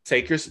floor.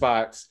 Take your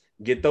spots.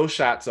 Get those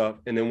shots up,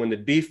 and then when the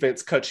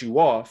defense cuts you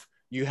off,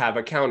 you have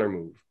a counter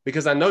move.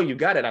 Because I know you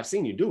got it. I've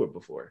seen you do it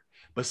before.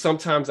 But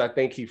sometimes I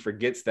think he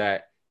forgets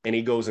that, and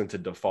he goes into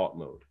default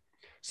mode.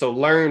 So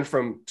learn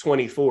from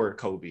 24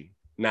 Kobe,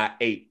 not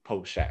 8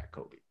 post-Shaq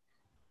Kobe.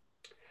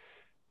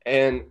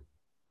 And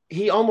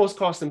he almost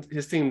cost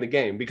his team the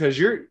game because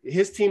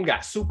his team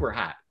got super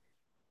hot.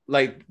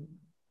 Like,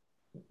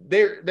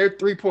 their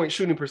 3-point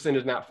shooting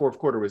percentage in that fourth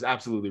quarter was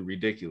absolutely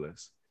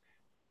ridiculous.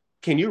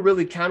 Can you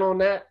really count on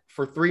that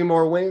for 3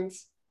 more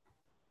wins?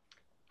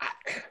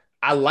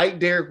 I like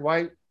Derek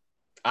White.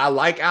 I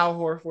like Al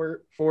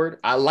Horford.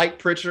 I like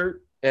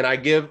Pritchard. And I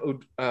give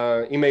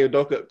Ime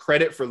Udoka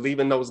credit for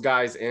leaving those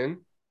guys in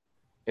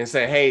and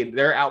say, hey,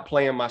 they're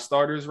outplaying my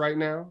starters right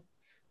now.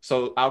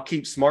 So I'll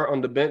keep Smart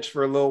on the bench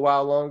for a little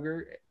while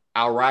longer.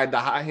 I'll ride the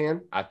hot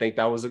hand. I think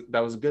that was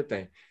a good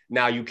thing.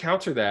 Now you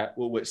counter that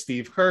with what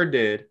Steve Kerr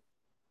did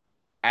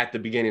at the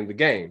beginning of the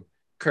game.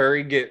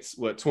 Curry gets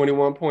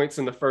 21 points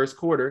in the first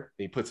quarter.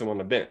 He puts him on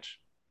the bench.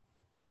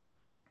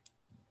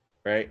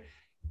 Right?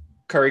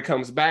 Curry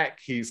comes back.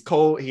 He's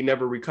cold. He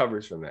never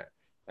recovers from that.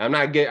 I'm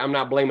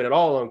not blaming it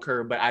all on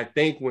Curry, but I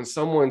think when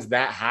someone's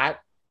that hot,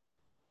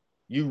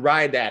 you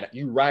ride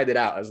it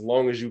out as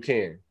long as you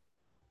can.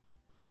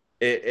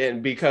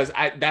 And because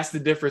that's the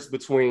difference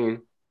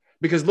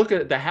because look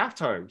at the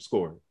halftime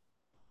score.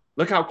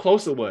 Look how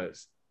close it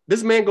was.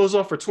 This man goes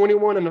off for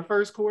 21 in the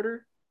first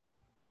quarter.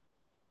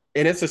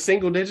 And it's a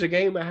single-digit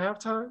game at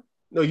halftime?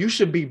 No, you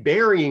should be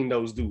burying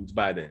those dudes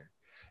by then.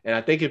 And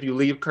I think if you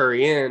leave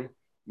Curry in,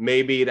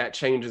 maybe that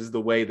changes the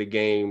way the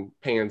game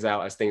pans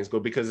out as things go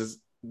because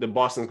the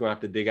Boston's going to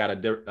have to dig out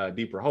a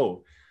deeper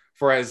hole.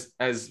 For as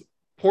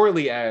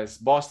poorly as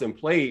Boston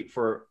played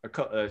for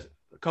a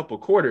couple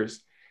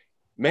quarters,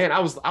 man, I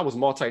was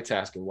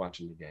multitasking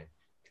watching the game.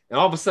 And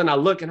all of a sudden I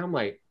look and I'm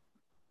like,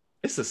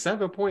 it's a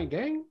 7-point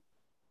game?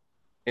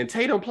 and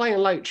Tatum playing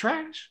like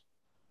trash.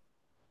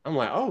 I'm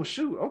like, oh,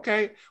 shoot,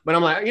 okay. But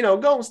I'm like,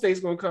 Golden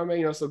State's going to come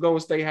in, so Golden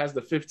State has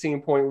the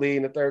 15-point lead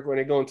in the third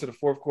quarter. They go into the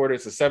fourth quarter.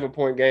 It's a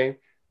 7-point game.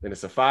 Then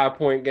it's a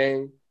 5-point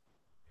game.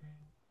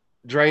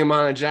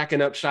 Draymond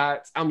jacking up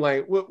shots. I'm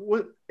like,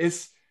 what?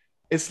 It's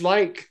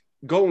like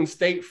Golden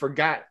State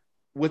forgot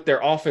what their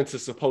offense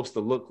is supposed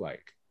to look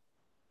like.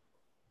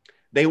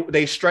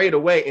 They strayed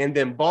away, and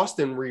then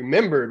Boston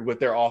remembered what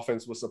their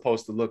offense was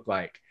supposed to look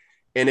like.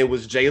 And it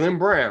was Jaylen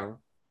Brown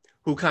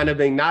who kind of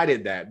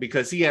ignited that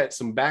because he had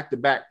some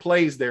back-to-back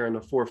plays there in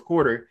the fourth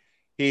quarter.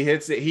 He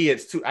hits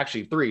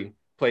 3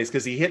 plays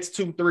because he hits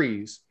 2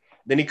 threes.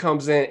 Then he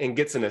comes in and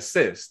gets an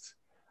assist.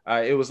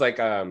 It was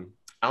like, I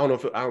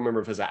don't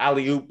remember if it was an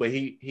alley-oop, but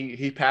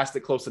he passed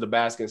it close to the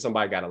basket and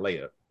somebody got a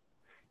layup.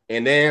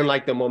 And then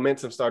like the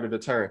momentum started to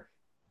turn.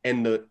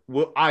 And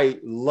what I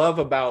love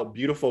about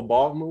beautiful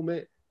ball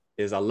movement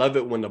is I love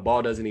it when the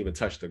ball doesn't even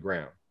touch the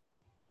ground,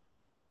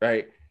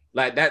 right?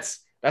 Like that's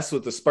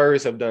what the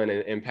Spurs have done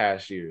in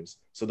past years.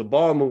 So the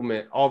ball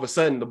movement, all of a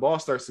sudden the ball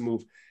starts to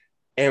move.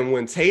 And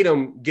when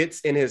Tatum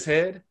gets in his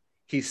head,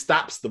 he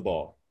stops the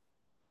ball.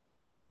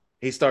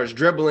 He starts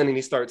dribbling and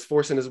he starts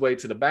forcing his way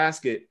to the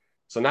basket.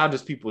 So now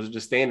just people are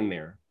just standing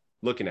there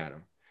looking at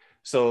him.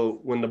 So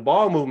when the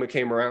ball movement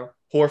came around,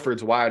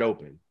 Horford's wide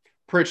open.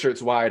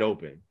 Pritchard's wide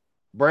open.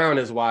 Brown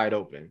is wide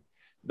open.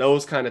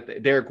 Those kind of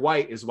things. Derek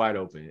White is wide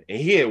open. And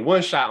he had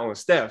one shot on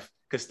Steph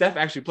because Steph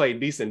actually played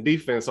decent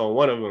defense on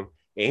one of them.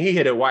 And he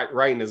hit it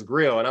right in his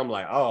grill. And I'm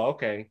like, oh,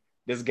 okay,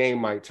 this game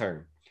might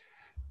turn.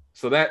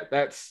 So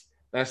that's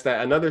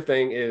that. Another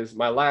thing is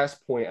my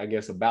last point, I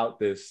guess, about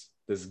this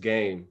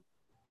game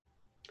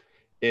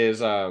is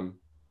 2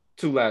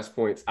 last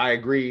points. I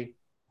agree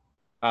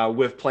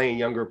with playing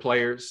younger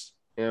players.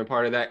 And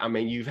part of that, I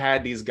mean, you've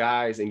had these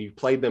guys and you've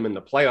played them in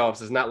the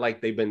playoffs. It's not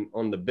like they've been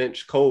on the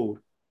bench cold.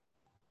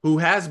 Who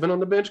has been on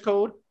the bench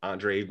cold?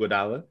 Andre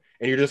Iguodala.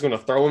 And you're just going to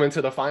throw him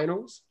into the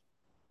finals?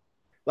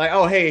 Like,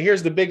 oh, hey,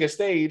 here's the biggest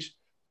stage.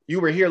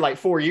 You were here like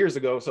 4 years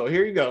ago, so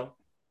here you go.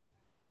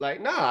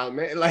 Like, nah,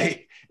 man.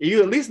 Like,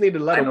 you at least need to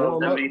let him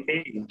warm up.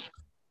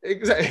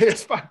 Exactly.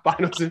 It's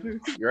finals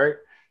MVP, right?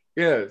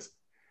 Yes.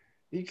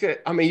 You could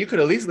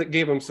at least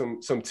give him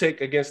some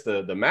tick against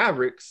the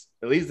Mavericks,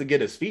 at least to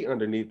get his feet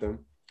underneath him.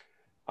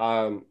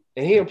 And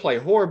he didn't play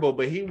horrible,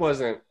 but he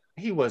wasn't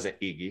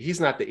Iggy. He's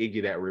not the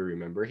Iggy that we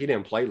remember. He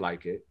didn't play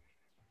like it.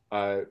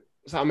 So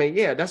I mean,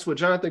 yeah, that's what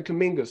Jonathan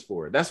Kuminga's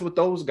for. That's what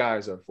those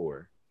guys are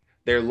for.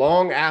 They're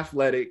long,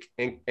 athletic,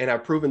 and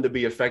have proven to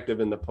be effective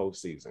in the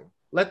postseason.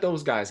 Let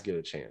those guys get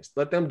a chance.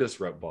 Let them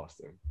disrupt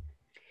Boston.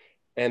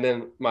 And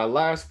then my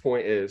last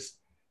point is,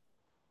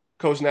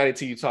 Coach Natty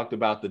T, you talked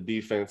about the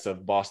defense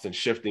of Boston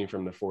shifting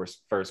from the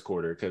first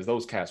quarter because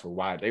those cats were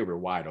wide. They were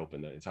wide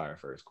open the entire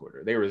first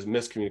quarter. There was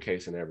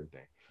miscommunication and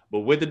everything.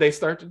 But what did they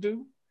start to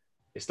do?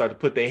 They started to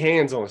put their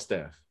hands on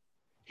Steph.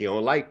 He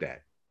don't like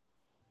that.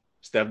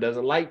 Steph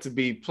doesn't like to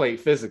be played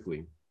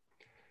physically.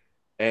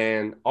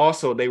 And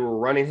also they were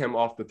running him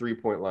off the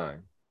 3-point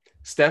line.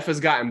 Steph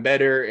has gotten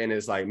better in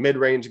his like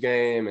mid-range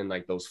game and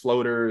like those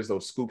floaters,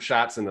 those scoop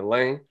shots in the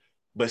lane,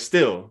 but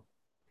still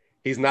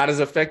he's not as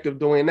effective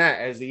doing that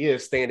as he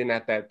is standing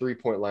at that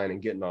 3-point line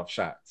and getting off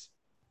shots.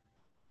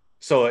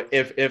 So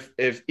if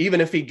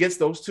even if he gets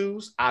those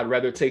 2s, I'd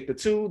rather take the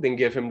 2 than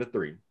give him the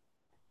 3.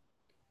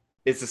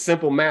 It's a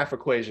simple math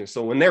equation.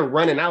 So when they're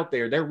running out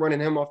there, they're running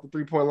him off the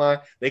 3-point line.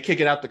 They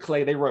kick it out to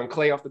Clay. They run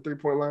Clay off the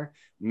 3-point line.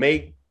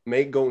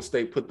 Make Golden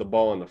State put the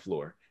ball on the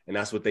floor. And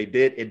that's what they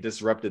did. It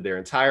disrupted their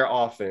entire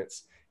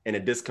offense and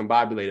it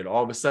discombobulated.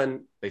 All of a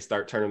sudden, they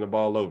start turning the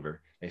ball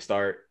over. They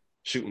start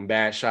shooting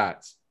bad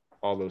shots,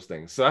 all those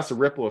things. So that's a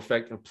ripple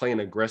effect of playing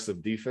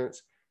aggressive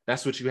defense.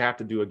 That's what you have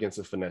to do against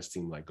a finesse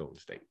team like Golden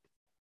State.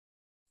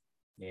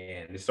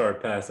 Yeah, they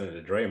started passing it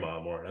to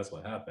Draymond more. That's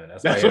what happened.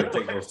 That's why he had to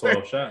take those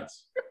 12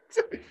 shots.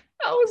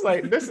 I was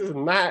like, this is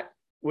not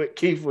what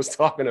Keith was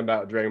talking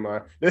about,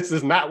 Draymond. This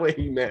is not what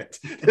he meant.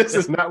 This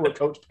is not what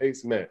Coach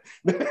Pace meant.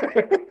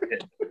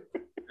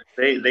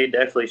 They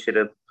definitely should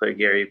have put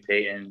Gary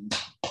Payton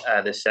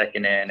the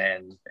second in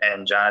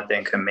and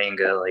Jonathan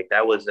Kuminga. Like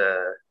that was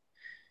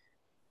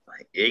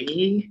like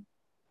Iggy.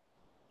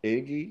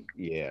 Iggy,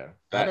 yeah.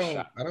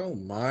 I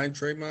don't mind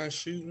Draymond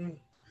shooting,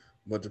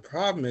 but the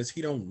problem is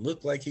he don't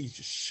look like he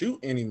should shoot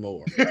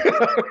anymore.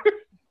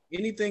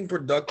 Anything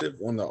productive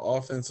on the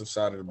offensive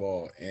side of the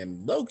ball,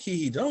 and low-key,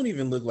 he don't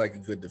even look like a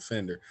good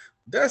defender.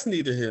 That's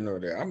neither here nor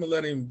there. I'm going to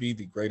let him be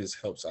the greatest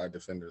help side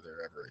defender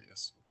there ever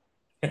is.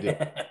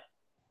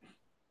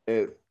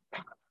 Yeah.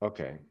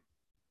 Okay.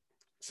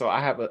 So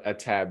I have a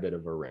tad bit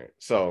of a rant.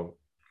 So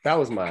that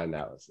was my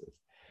analysis.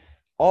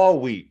 All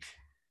week,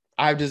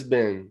 I've just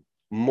been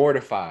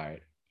mortified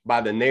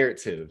by the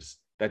narratives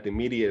that the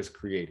media is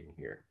creating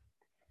here.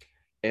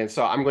 And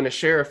so I'm going to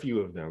share a few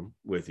of them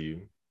with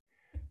you.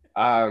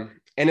 And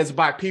it's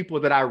by people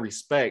that I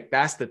respect.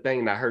 That's the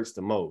thing that hurts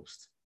the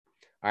most.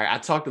 All right. I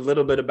talked a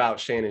little bit about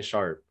Shannon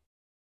Sharp,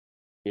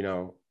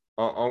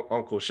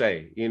 Uncle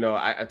Shay.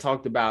 I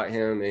talked about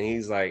him and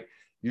he's like,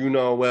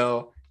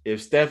 well,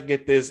 if Steph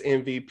get this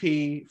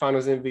MVP,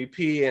 Finals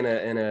MVP,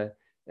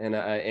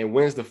 and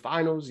wins the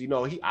Finals, you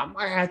know, I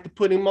might have to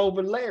put him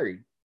over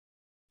Larry.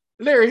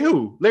 Larry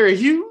who? Larry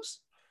Hughes?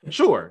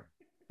 Sure.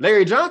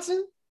 Larry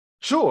Johnson?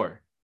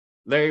 Sure.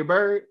 Larry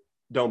Bird?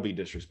 Don't be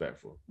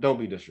disrespectful. Don't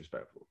be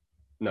disrespectful.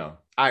 No,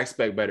 I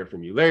expect better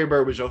from you. Larry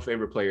Bird was your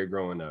favorite player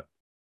growing up.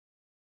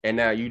 And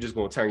now you just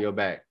going to turn your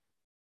back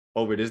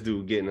over this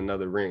dude getting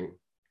another ring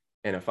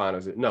in the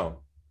Finals.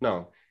 No.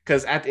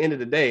 Because at the end of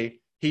the day,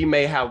 he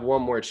may have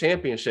one more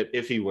championship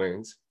if he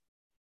wins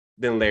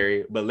than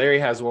Larry, but Larry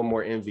has one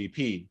more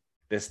MVP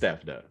than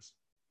Steph does.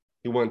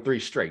 He won 3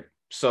 straight.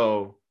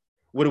 So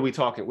what are we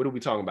talking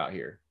about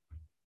here?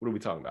 What are we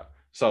talking about?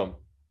 So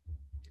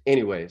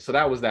anyway, so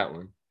that was that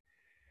one.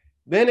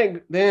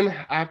 Then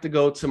I have to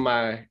go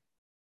to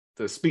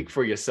the Speak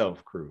for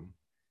Yourself crew.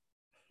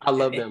 I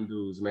love them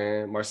dudes,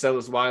 man.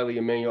 Marcellus Wiley,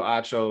 Emmanuel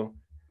Acho.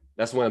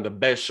 That's one of the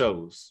best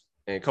shows.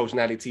 And Coach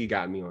Natty T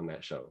got me on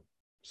that show.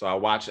 So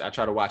I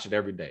try to watch it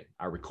every day.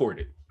 I record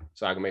it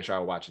so I can make sure I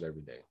watch it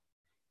every day.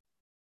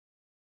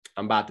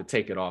 I'm about to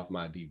take it off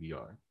my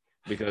DVR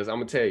because I'm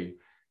gonna tell you,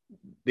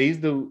 these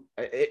dudes,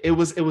 it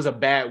was a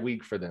bad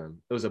week for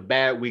them. It was a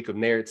bad week of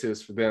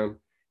narratives for them.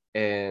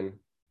 And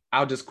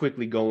I'll just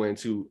quickly go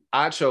into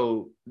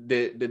Acho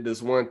did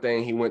this one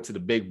thing. He went to the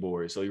big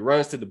board. So he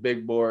runs to the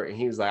big board and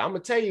he's like, I'm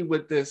gonna tell you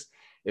what this,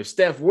 if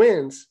Steph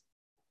wins,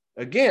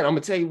 again, I'm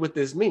gonna tell you what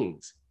this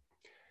means.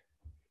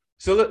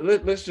 So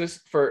let's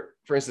just, for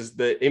instance,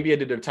 the NBA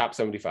did their top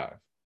 75.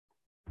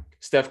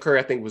 Steph Curry,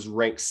 I think, was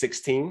ranked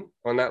 16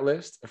 on that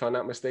list, if I'm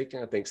not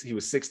mistaken. I think he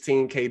was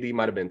 16. KD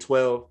might have been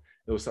 12.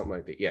 It was something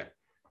like that. Yeah.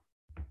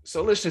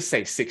 So let's just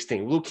say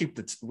 16. We'll keep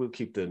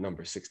the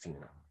number 16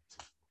 out.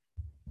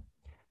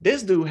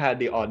 This dude had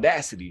the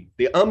audacity,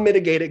 the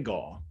unmitigated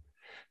gall,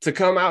 to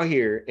come out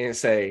here and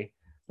say,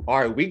 all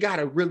right, we got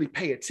to really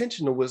pay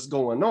attention to what's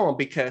going on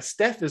because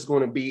Steph is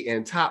going to be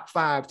in top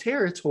 5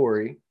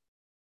 territory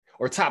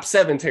or top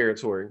 7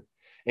 territory.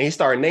 And he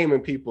started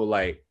naming people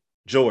like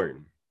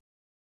Jordan,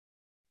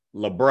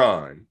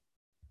 LeBron,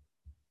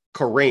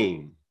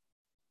 Kareem,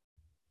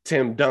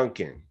 Tim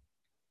Duncan,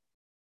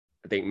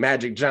 I think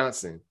Magic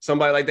Johnson,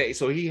 somebody like that.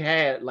 So he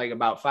had like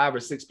about 5 or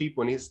 6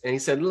 people, and he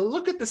said,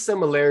 look at the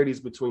similarities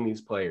between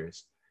these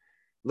players.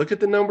 Look at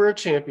the number of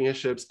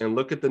championships and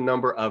look at the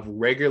number of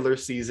regular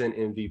season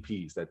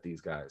MVPs that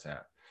these guys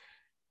have.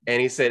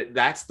 And he said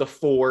that's the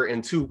 4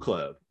 and 2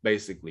 club,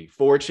 basically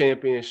 4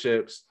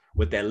 championships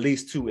with at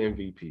least 2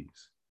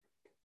 MVPs.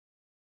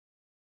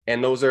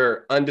 And those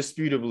are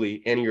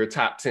undisputably in your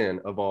top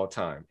 10 of all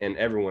time, and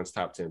everyone's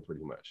top 10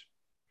 pretty much.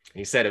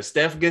 He said if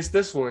Steph gets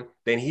this one,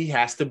 then he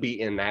has to be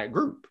in that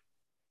group.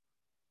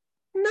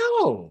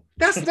 No,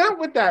 that's not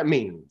what that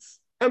means,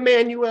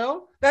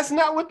 Emmanuel. That's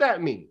not what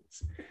that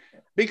means.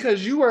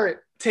 Because you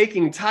are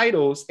taking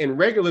titles and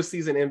regular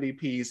season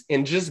MVPs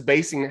and just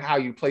basing how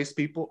you place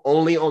people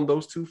only on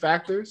those 2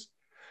 factors.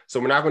 So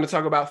we're not going to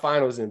talk about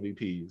finals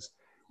MVPs.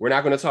 We're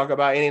not going to talk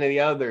about any of the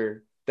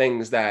other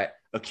things that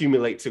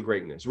accumulate to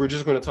greatness. We're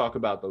just going to talk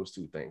about those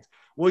 2 things.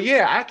 Well,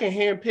 yeah, I can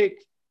handpick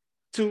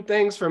 2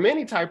 things from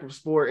any type of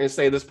sport and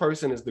say this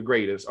person is the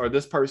greatest or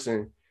this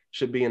person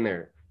should be in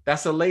there.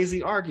 That's a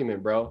lazy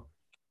argument, bro.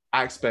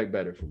 I expect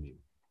better from you.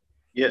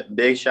 Yeah,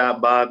 Big Shot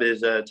Bob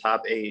is a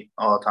top 8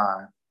 all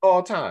time.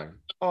 All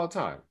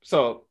time.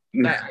 So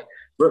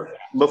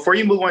before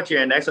you move on to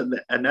your next one,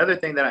 another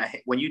thing that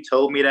when you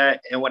told me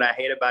that, and what I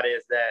hate about it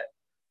is that,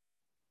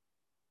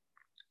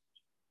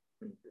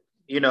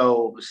 you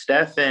know,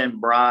 Steph and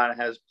Bron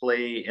has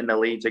played in the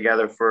league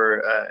together for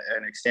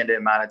an extended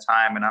amount of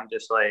time. And I'm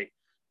just like,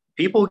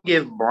 people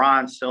give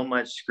Bron so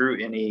much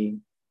scrutiny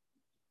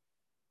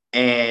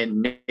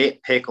and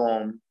nitpick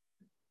him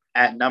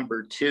at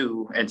number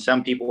 2. And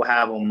some people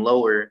have him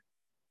lower.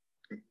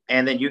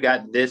 And then you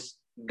got this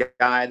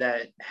guy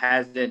that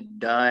hasn't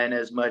done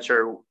as much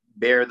or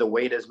bear the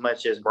weight as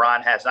much as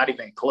Bron has, not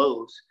even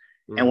close.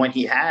 Mm-hmm. And when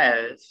he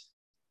has,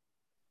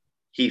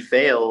 he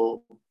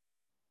failed.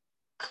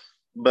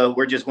 But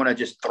we're just going to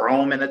just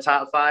throw him in the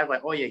top 5.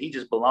 Like, oh, yeah, he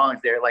just belongs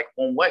there. Like,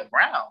 on what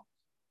ground?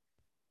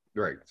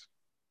 Right.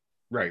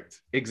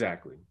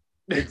 Exactly.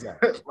 What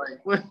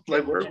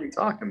are we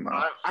talking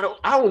about? I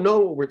don't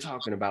know what we're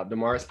talking about,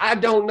 Damaris. I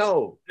don't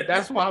know.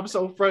 That's why I'm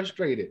so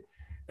frustrated.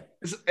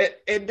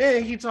 And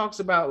then he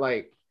talks about,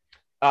 like,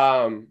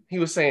 he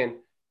was saying,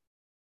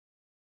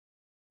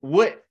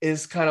 what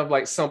is kind of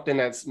like something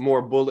that's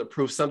more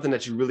bulletproof, something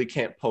that you really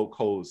can't poke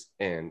holes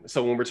in.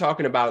 So when we're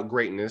talking about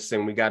greatness,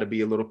 and we got to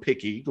be a little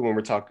picky when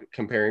we're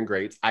comparing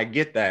greats, I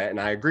get that, and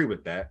I agree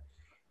with that.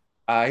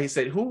 He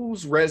said,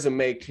 whose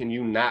resume can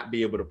you not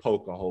be able to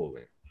poke a hole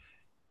in?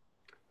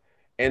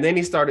 And then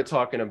he started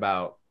talking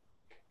about,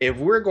 if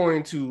we're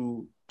going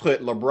to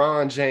put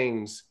LeBron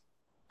James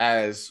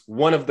as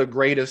one of the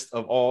greatest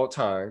of all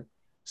time,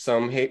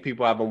 some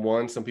people have him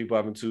 1, some people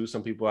have him 2,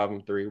 some people have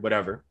him 3,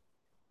 whatever,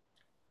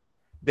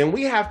 then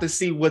we have to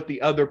see what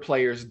the other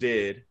players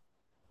did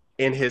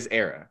in his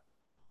era.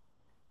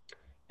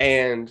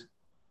 And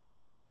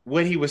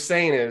what he was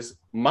saying is,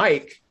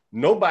 Mike,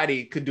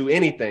 nobody could do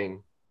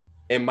anything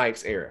in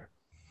Mike's era.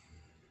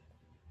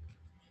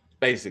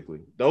 Basically,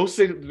 those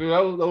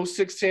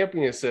six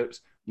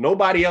championships,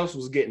 nobody else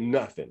was getting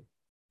nothing.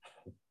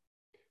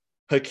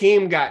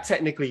 Hakeem got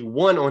technically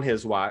one on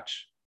his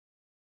watch,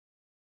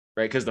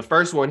 right? Because the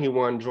first one he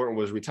won, Jordan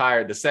was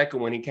retired. The second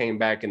one, he came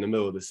back in the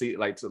middle of the season,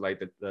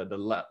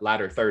 the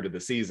latter third of the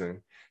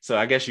season. So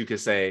I guess you could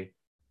say,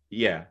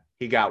 yeah,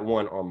 he got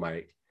one on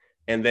Mike.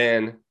 And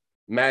then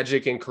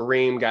Magic and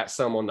Kareem got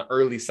some on the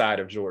early side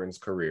of Jordan's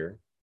career.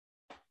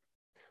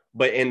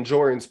 But in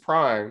Jordan's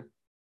prime,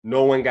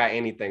 no one got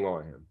anything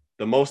on him.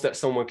 The most that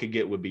someone could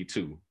get would be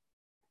 2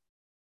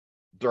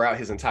 throughout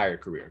his entire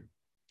career.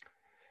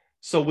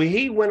 So what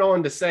he went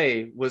on to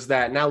say was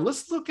that, now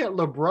let's look at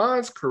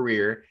LeBron's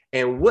career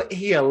and what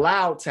he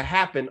allowed to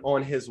happen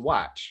on his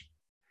watch.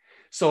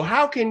 So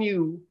how can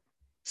you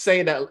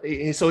say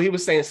that? So he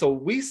was saying, so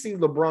we see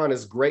LeBron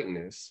as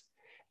greatness,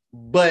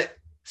 but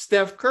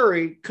Steph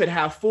Curry could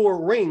have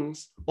 4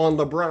 rings on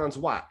LeBron's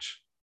watch.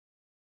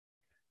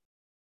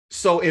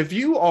 So if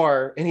you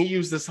are, and he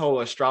used this whole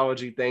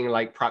astrology thing,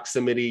 like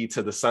proximity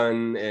to the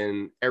sun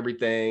and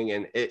everything,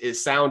 and it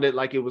sounded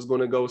like it was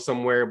going to go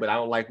somewhere, but I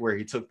don't like where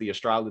he took the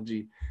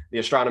astronomy.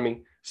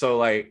 So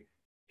like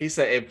he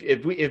said,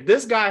 if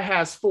this guy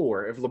has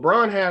 4, if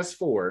LeBron has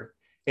 4,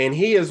 and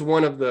he is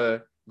one of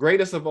the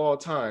greatest of all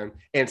time,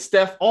 and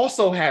Steph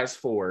also has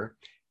 4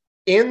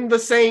 in the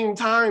same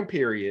time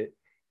period,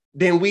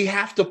 then we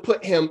have to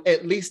put him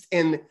at least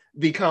in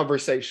the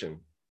conversation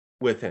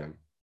with him.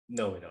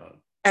 No, we don't.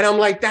 And I'm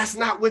like, that's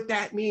not what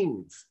that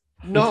means.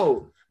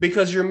 No,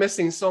 because you're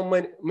missing so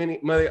many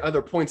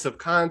other points of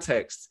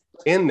context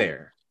in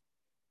there.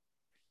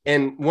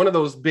 And one of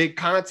those big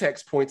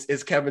context points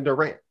is Kevin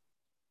Durant.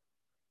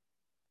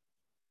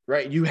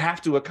 Right? You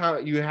have to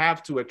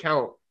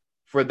account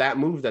for that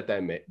move that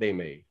they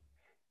made.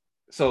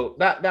 So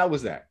that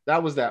was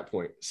that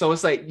point. So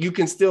it's like you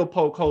can still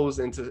poke holes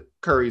into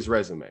Curry's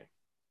resume.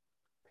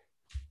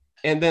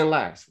 And then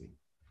lastly,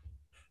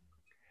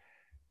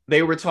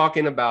 they were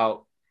talking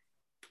about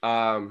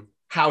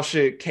how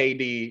should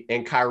KD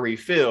and Kyrie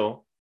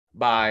feel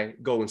by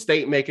Golden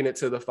State making it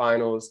to the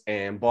finals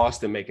and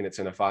Boston making it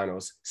to the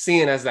finals,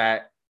 seeing as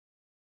that,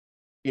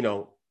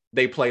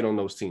 they played on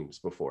those teams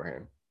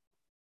beforehand.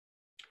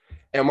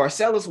 And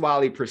Marcellus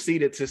Wiley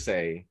proceeded to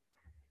say,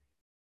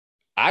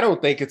 I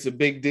don't think it's a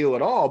big deal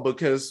at all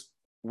because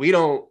we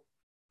don't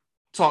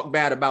talk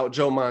bad about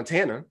Joe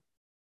Montana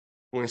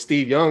when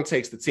Steve Young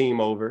takes the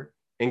team over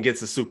and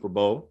gets a Super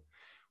Bowl.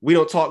 We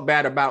don't talk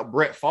bad about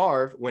Brett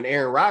Favre when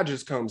Aaron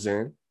Rodgers comes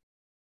in,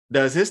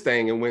 does his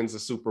thing and wins the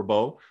Super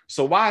Bowl.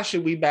 So why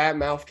should we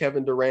badmouth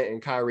Kevin Durant and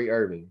Kyrie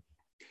Irving?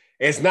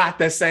 It's not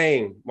the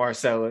same,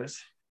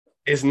 Marcellus.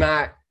 It's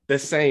not the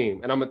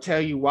same. And I'm going to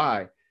tell you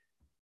why.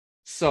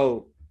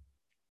 So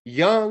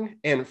Young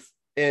and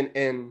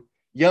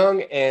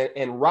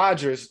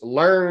Rodgers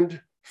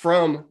learned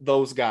from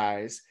those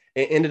guys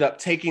and ended up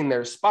taking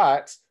their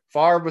spots.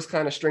 Favre was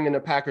kind of stringing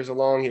the Packers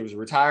along. He was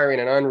retiring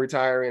and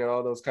unretiring and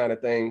all those kind of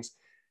things.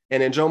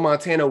 And then Joe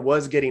Montana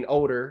was getting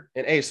older.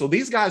 And so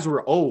these guys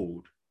were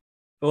old.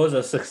 It was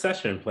a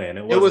succession plan.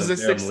 It was a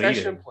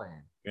succession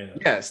plan. Yeah.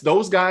 Yes,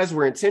 those guys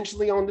were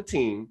intentionally on the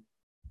team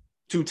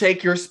to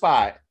take your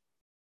spot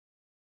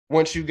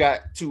once you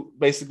got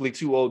basically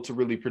too old to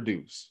really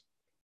produce.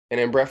 And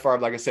then Brett Favre,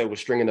 like I said, was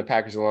stringing the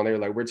Packers along. They were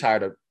like, we're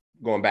tired of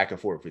going back and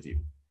forth with you.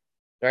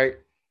 Right?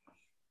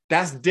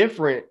 That's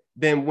different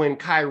than when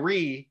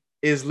Kyrie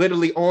is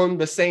literally on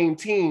the same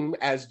team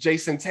as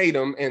Jason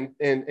Tatum and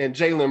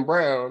Jaylen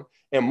Brown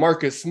and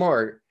Marcus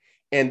Smart,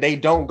 and they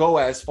don't go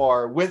as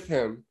far with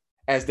him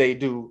as they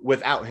do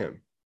without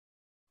him.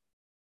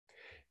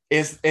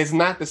 It's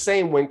not the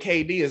same when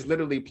KD is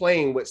literally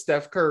playing with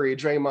Steph Curry,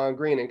 Draymond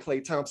Green, and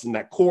Klay Thompson,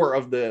 that core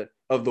of the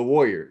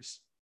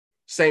Warriors.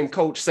 Same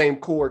coach, same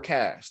core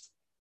cast.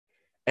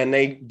 And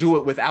they do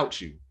it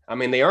without you. I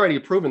mean, they already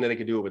proven that they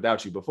could do it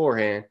without you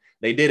beforehand.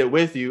 They did it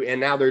with you,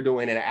 and now they're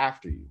doing it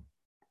after you.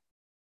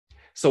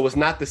 So it's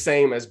not the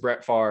same as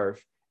Brett Favre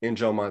and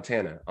Joe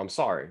Montana. I'm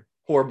sorry.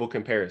 Horrible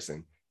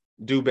comparison.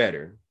 Do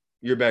better.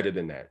 You're better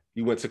than that.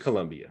 You went to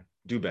Columbia.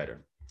 Do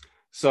better.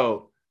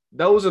 So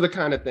those are the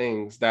kind of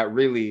things that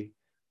really,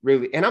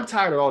 and I'm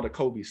tired of all the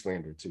Kobe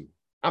slander too.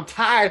 I'm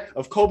tired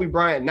of Kobe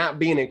Bryant not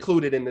being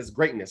included in this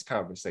greatness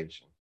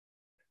conversation.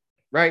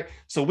 Right?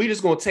 So we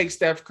just going to take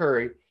Steph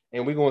Curry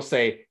and we're going to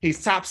say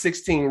he's top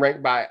 16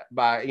 ranked by the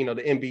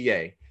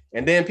NBA.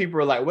 And then people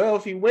are like, well,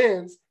 if he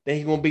wins, then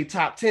he's going to be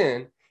top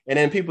 10. And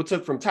then people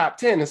took from top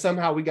 10 and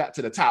somehow we got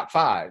to the top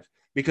 5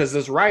 because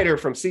this writer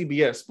from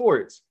CBS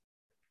Sports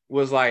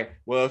was like,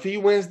 well, if he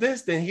wins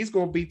this, then he's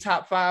going to be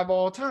top 5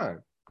 all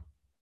time.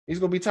 He's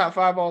going to be top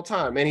 5 all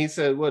time. And he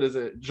said, what is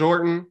it?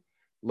 Jordan,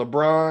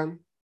 LeBron,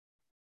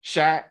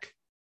 Shaq,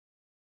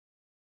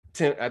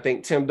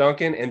 Tim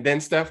Duncan, and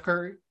then Steph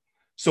Curry.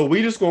 So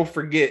we just going to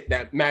forget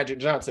that Magic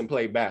Johnson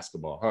played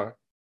basketball, huh?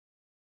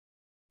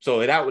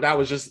 So that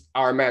was just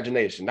our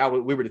imagination.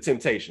 We were the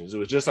Temptations. It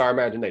was just our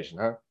imagination,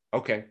 huh?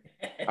 Okay.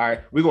 All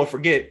right. We're going to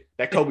forget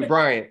that Kobe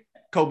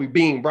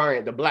Bean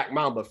Bryant, the Black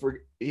Mamba,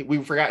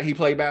 we forgot he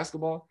played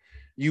basketball.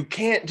 You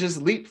can't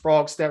just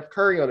leapfrog Steph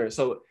Curry on her.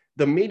 So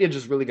the media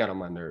just really got on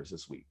my nerves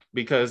this week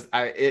because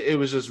it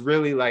was just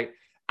really like,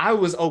 I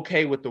was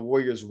okay with the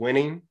Warriors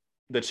winning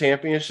the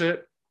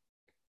championship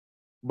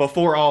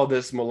before all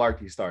this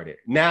malarkey started.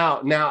 Now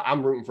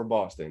I'm rooting for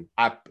Boston.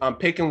 I'm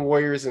picking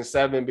Warriors in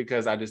 7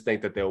 because I just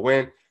think that they'll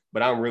win,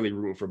 but I'm really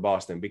rooting for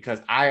Boston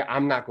because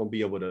I'm not going to be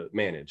able to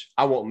manage.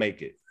 I won't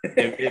make it.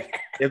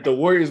 If the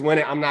Warriors win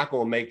it, I'm not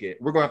going to make it.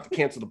 We're going to have to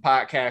cancel the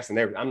podcast and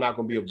everything. I'm not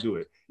going to be able to do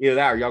it. Either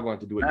that or y'all going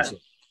to have to do it yourself.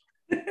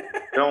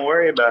 Don't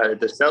worry about it.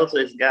 The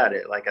Celtics got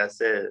it, like I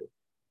said.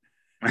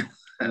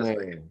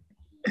 Man.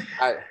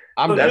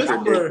 That's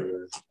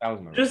ridiculous.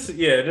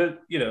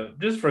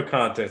 Just for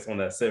context on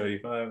that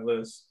 75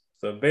 list.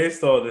 So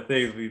based on the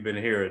things we've been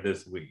hearing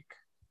this week,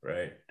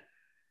 right?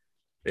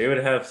 They would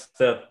have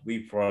Steph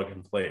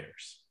leapfrogging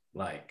players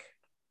like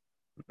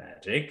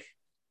Magic,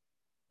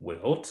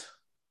 Wilt,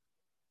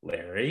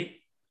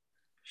 Larry,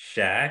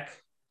 Shaq,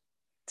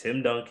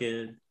 Tim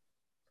Duncan,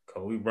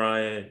 Kobe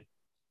Bryant,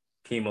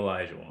 Keem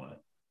Olajuwon.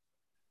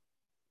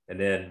 And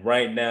then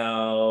right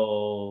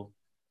now,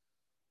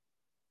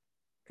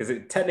 because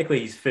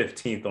technically he's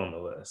 15th on the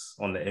list,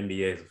 on the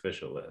NBA's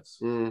official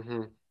list.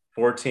 Mm-hmm.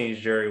 14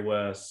 is Jerry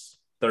West,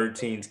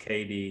 13 is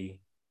KD,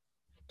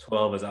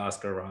 12 is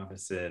Oscar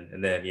Robinson,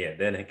 and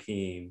then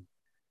Hakeem,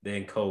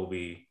 then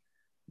Kobe,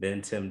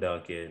 then Tim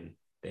Duncan,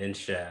 then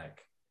Shaq,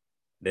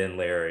 then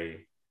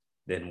Larry,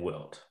 then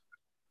Wilt.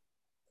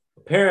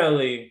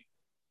 Apparently,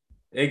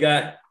 they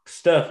got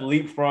Steph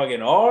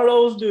leapfrogging all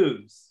those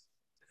dudes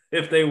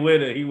if they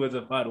win it. He wins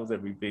a Finals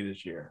MVP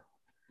this year.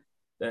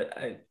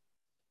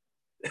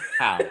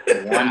 How?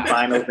 One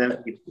Finals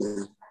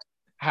MVP.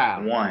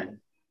 How? One.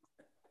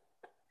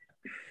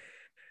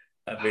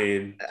 I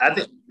mean, I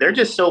think they're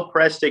just so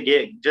pressed to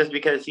get just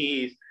because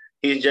he's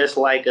just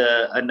like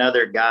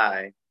another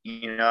guy.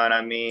 You know what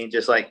I mean?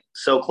 Just like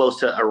so close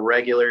to a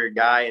regular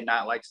guy and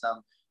not like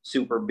some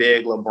super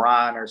big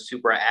LeBron or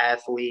super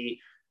athlete.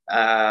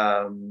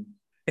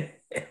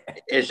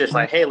 It's just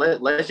like, hey,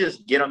 let's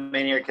just get him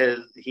in here because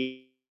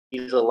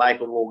he's a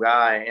likable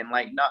guy. And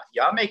like, no,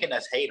 y'all making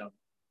us hate him.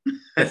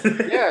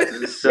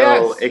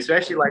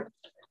 Especially like,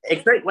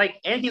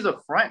 and he's a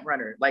front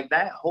runner. Like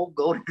that whole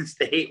Golden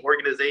State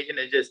organization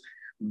is just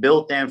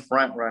built in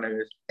front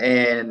runners.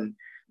 And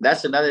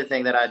that's another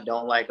thing that I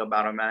don't like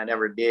about him. I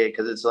never did.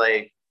 Cause it's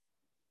like,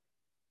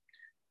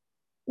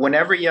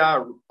 whenever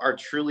y'all are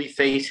truly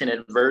facing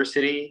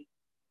adversity,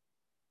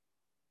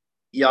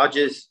 y'all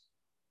just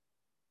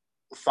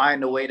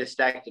find a way to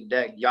stack the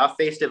deck. Y'all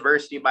faced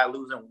adversity by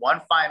losing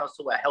one finals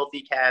to a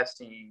healthy Cavs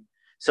team.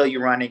 So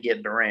you run and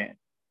get Durant.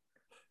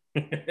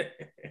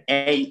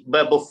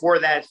 But before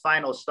that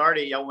final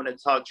started, y'all want to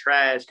talk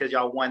trash because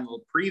y'all won the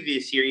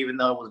previous year, even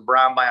though it was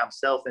Brown by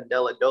himself and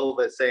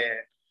Deladova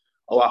saying,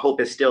 "Oh, I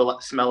hope it still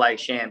smell like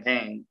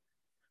champagne,"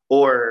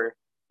 or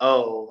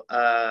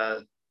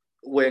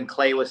when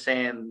Clay was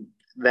saying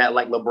that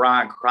like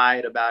LeBron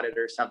cried about it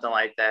or something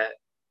like that,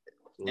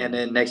 and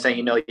then next thing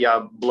you know,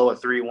 y'all blow a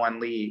 3-1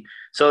 lead.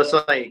 So it's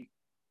like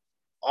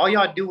all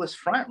y'all do is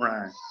front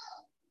run.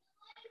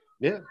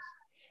 Yeah,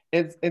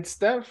 it's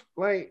Steph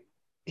like.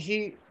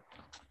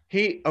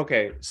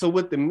 Okay, so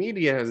what the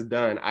media has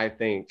done, I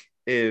think,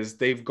 is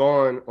they've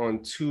gone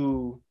on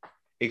two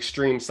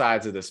extreme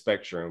sides of the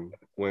spectrum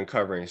when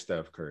covering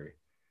Steph Curry,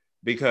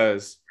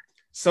 because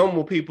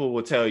some people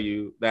will tell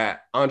you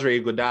that Andre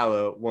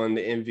Iguodala won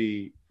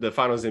the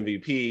Finals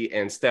MVP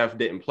and Steph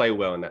didn't play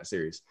well in that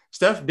series.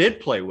 Steph did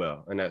play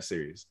well in that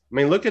series. I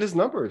mean, look at his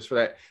numbers for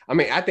that. I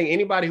mean, I think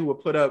anybody who would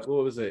put up,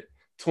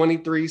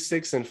 23,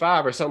 6, and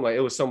 5 or something, like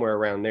it was somewhere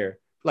around there,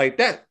 like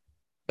that.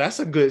 That's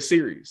a good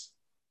series.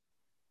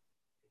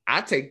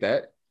 I take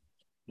that,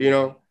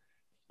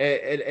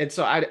 and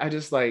so I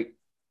just like,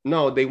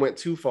 no, they went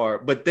too far.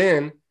 But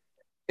then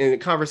in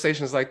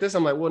conversations like this,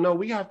 I'm like, well, no,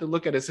 we have to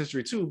look at his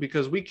history too,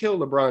 because we killed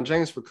LeBron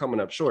James for coming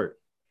up short.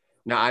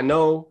 Now I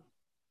know,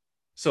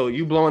 so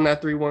you blowing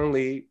that 3-1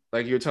 lead,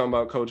 like you're talking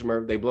about, Coach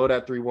Murph, they blow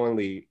that 3-1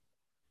 lead.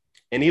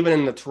 And even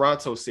in the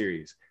Toronto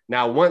series,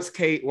 now once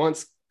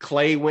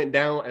Clay went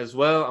down as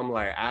well, I'm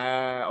like,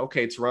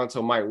 okay,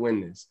 Toronto might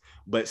win this.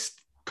 But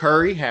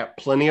Curry had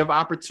plenty of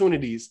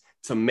opportunities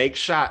to make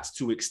shots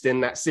to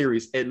extend that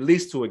series, at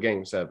least to a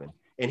game 7.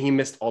 And he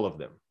missed all of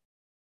them.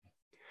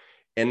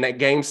 In that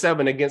game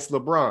 7 against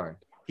LeBron,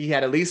 he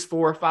had at least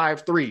 4 or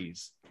 5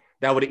 threes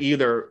that would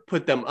either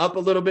put them up a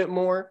little bit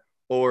more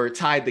or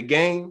tied the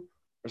game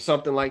or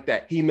something like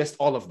that. He missed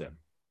all of them.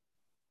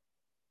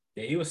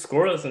 Yeah, he was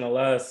scoreless in the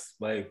last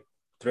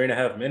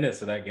 3.5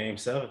 minutes of that game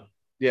 7.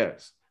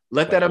 Yes.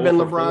 Let that have been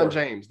LeBron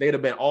James. They'd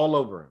have been all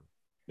over him.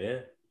 Yeah.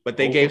 But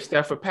they gave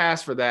Steph a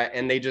pass for that,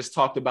 and they just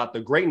talked about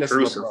the greatness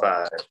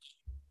Crucified. of LeBron.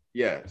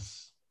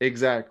 Yes,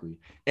 exactly.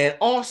 And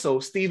also,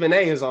 Stephen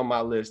A. is on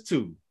my list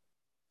too,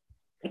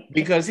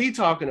 because he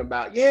talking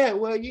about,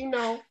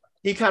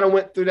 he kind of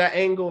went through that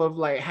angle of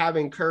like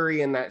having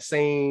Curry in that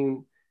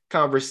same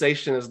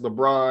conversation as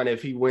LeBron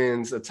if he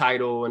wins a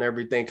title and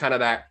everything, kind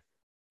of that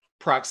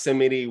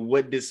proximity,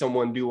 what did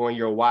someone do on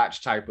your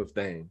watch type of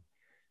thing.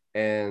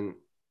 And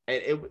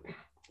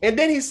And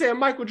then he said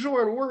Michael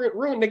Jordan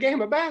ruined the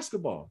game of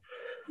basketball.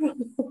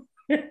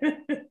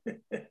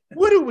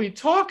 What are we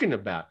talking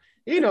about?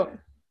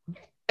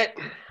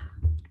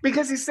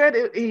 Because he said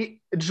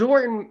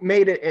Jordan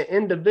made it an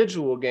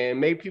individual game,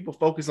 made people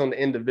focus on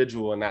the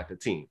individual and not the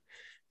team.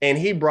 And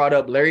he brought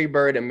up Larry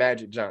Bird and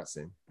Magic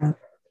Johnson.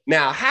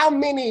 Now, how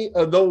many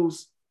of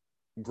those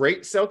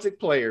great Celtic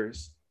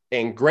players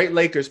and great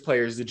Lakers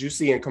players did you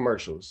see in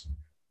commercials?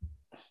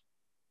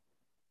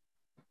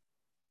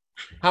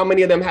 How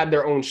many of them had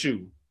their own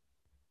shoe?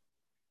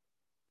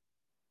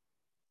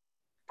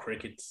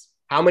 Crickets.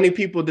 How many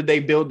people did they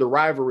build the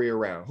rivalry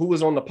around? Who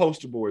was on the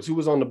poster boards? Who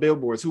was on the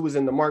billboards? Who was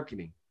in the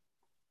marketing?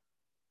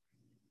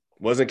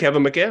 Wasn't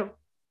Kevin McHale.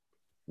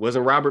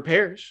 Wasn't Robert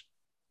Parrish.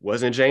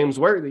 Wasn't James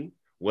Worthy.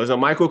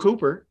 Wasn't Michael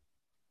Cooper.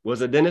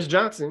 Wasn't Dennis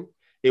Johnson.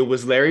 It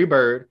was Larry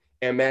Bird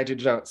and Magic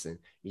Johnson.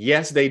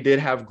 Yes, they did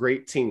have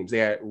great teams. They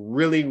had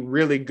really,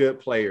 really good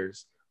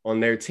players on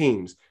their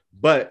teams.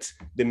 But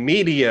the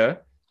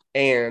media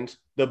and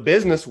the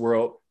business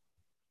world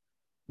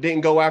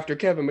didn't go after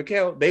Kevin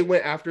McHale. They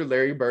went after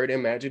Larry Bird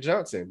and Magic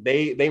Johnson.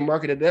 They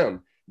marketed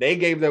them. They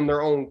gave them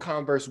their own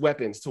Converse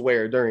weapons to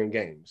wear during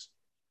games.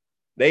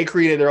 They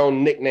created their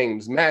own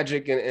nicknames,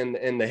 Magic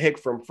and the Hick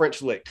from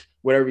French Lick,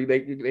 whatever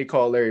they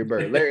call Larry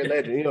Bird, Larry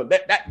Legend.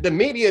 That the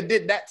media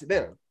did that to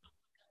them.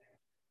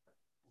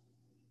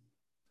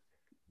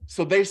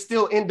 So they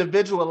still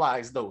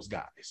individualized those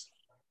guys.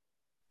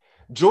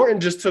 Jordan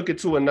just took it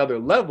to another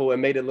level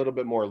and made it a little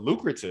bit more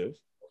lucrative,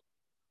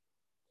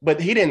 but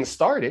he didn't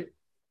start it.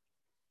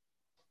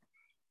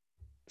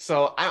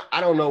 So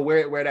I don't know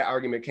where that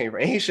argument came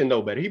from. And he should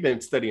know better. He's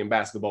been studying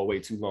basketball way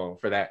too long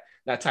for that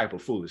type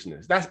of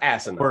foolishness. That's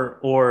asinine.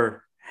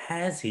 Or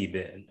has he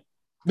been?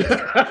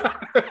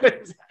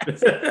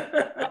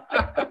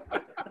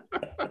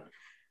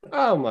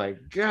 Oh my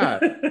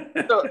God.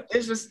 So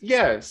it's just,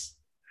 yes.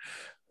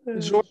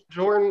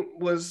 Jordan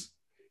was,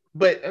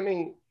 but I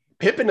mean,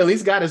 Pippen at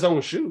least got his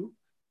own shoe.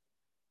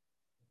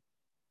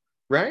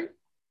 Right?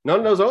 None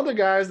of those other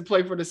guys that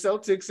play for the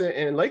Celtics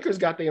and Lakers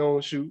got their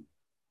own shoe.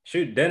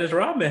 Shoot, Dennis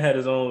Rodman had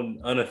his own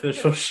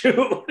unofficial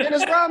shoe.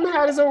 Dennis Rodman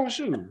had his own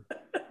shoe.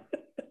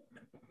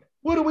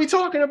 What are we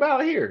talking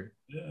about here?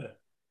 Yeah.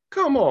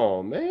 Come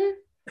on, man.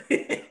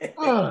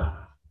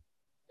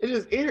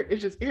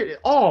 It's just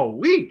all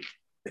week.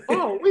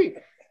 All week.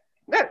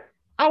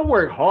 I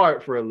work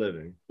hard for a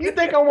living. You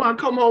think I want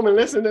to come home and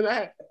listen to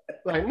that?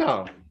 Like,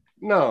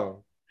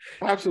 no,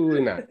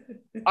 absolutely not.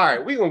 All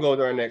right, we're going to go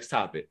to our next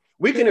topic.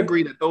 We can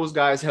agree that those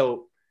guys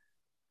help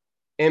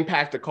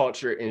impact the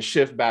culture and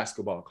shift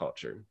basketball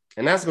culture.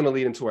 And that's going to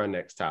lead into our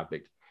next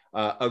topic.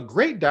 A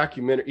great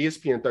documentary,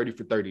 ESPN 30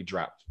 for 30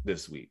 dropped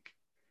this week.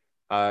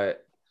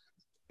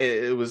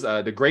 It was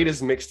the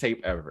greatest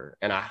mixtape ever.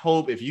 And I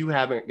hope if you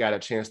haven't got a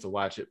chance to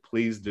watch it,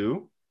 please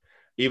do.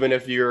 Even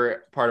if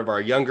you're part of our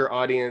younger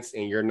audience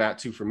and you're not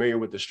too familiar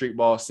with the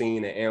streetball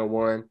scene and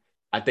N1,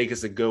 I think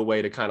it's a good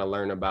way to kind of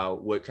learn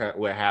about what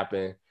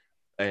happened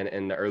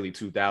in the early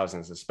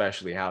 2000s,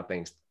 especially how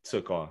things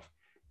took off.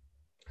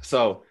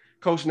 So,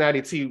 Coach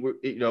Natty T,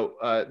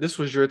 this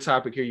was your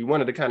topic here. You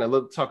wanted to kind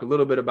of talk a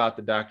little bit about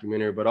the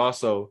documentary, but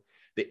also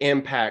the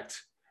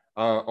impact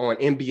on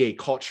NBA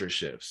culture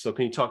shifts. So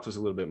can you talk to us a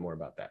little bit more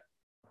about that?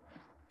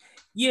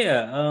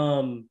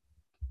 Yeah,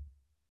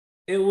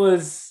 it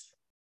was,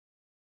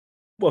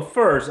 well,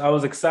 first I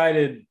was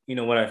excited,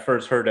 when I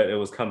first heard that it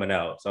was coming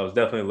out. So I was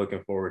definitely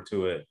looking forward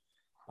to it.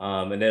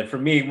 And then for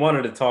me,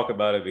 wanted to talk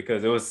about it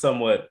because it was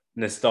somewhat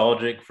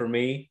nostalgic for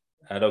me.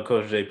 I know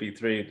Coach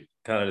JP3,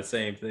 kind of the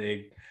same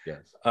thing.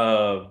 Yes.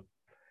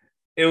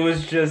 It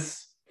was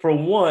just, for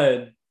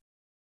one,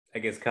 I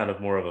guess kind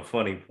of more of a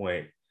funny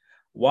point,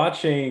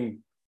 watching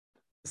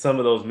some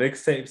of those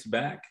mixtapes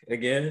back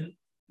again.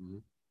 Mm-hmm.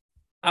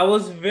 I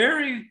was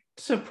very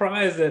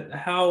surprised at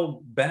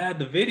how bad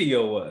the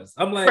video was.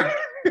 I'm like, I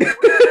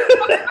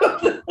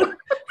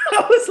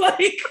was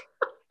like,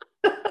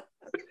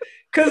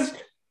 because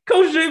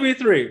Coach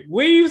JP3,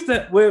 we used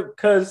to,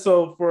 because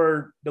so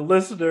for the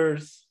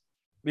listeners,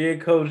 me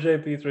and Coach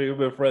JP3, we've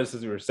been friends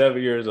since we were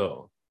 7 years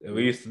old. And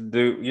we used to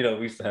do, we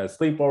used to have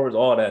sleepovers,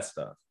 all that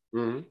stuff.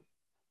 Mm-hmm.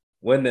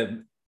 When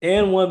the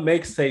N1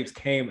 mixtapes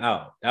came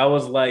out, that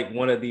was like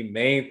one of the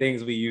main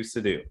things we used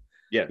to do.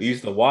 Yes. We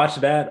used to watch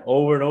that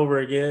over and over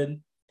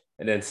again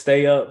and then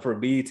stay up for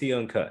BET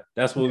Uncut.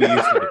 That's what we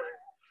used to do.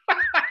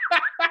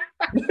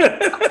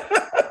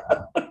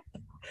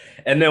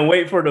 And then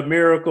wait for the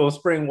Miracle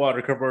spring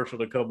water commercial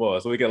to come on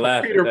so we can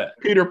laugh at that.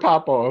 Peter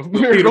Popoff.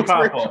 Peter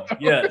Popoff.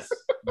 Yes.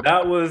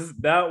 That was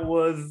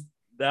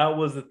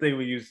the thing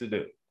we used to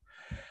do.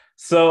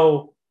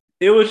 So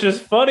it was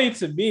just funny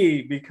to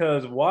me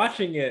because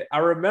watching it, I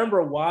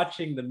remember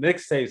watching the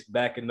mixtapes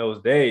back in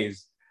those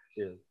days.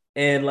 Yeah.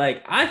 And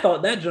like, I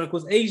thought that junk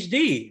was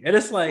HD. And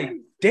it's like,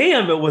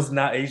 damn, it was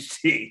not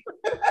HD.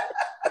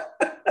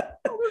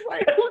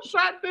 Like, who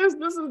shot this?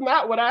 This is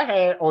not what I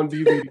had on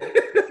DVD.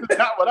 This is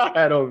not what I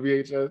had on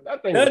VHS.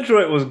 That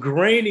joint was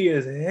grainy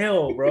as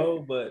hell,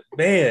 bro. But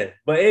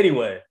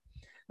anyway,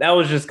 that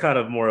was just kind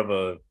of more of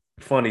a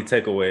funny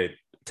takeaway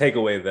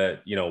takeaway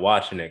that,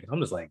 watching it, I'm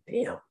just like,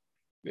 damn.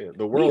 Yeah,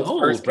 the world's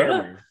first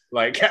camera,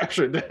 like,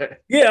 captured that.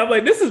 Yeah, I'm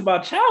like, this is my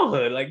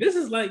childhood. Like, this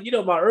is like,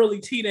 my early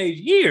teenage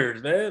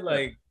years, man.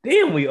 Like,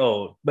 damn, we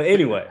old. But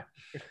anyway,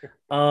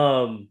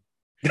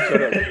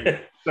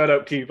 Shut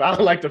up, Keith. I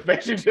don't like the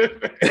face you just.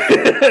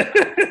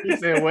 He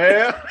said,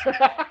 "Well,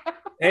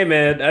 hey,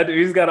 man,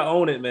 you just gotta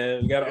own it,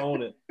 man. You gotta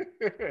own it.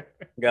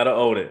 Gotta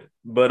own it."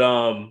 But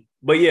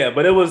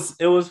it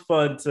was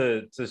fun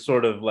to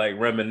sort of like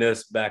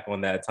reminisce back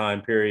on that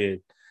time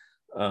period,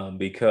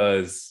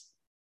 because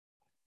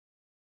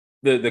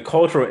the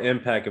cultural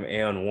impact of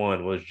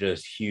AN1 was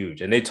just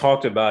huge, and they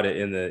talked about it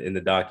in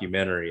the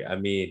documentary. I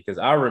mean, because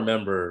I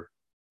remember,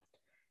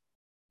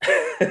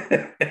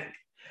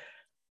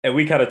 and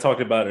we kind of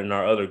talked about it in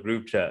our other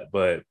group chat,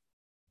 but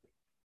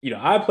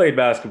I played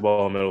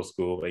basketball in middle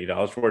school. I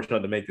was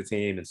fortunate to make the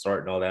team and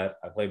start and all that.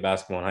 I played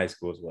basketball in high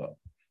school as well.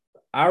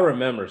 I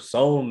remember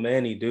so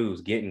many dudes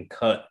getting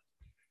cut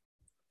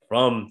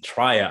from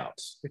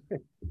tryouts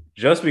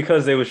just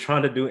because they was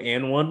trying to do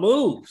AN1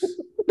 moves.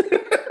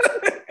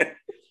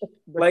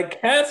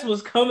 Like, cats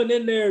was coming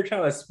in there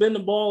trying to spin the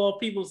ball off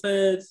people's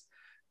heads,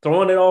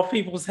 throwing it off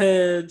people's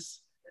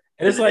heads.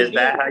 And it's like, is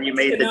that how you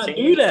made the team?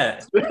 Do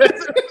that.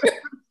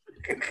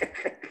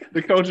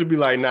 The coach would be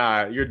like,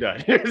 "Nah, you're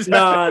done."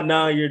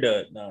 nah, you're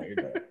done.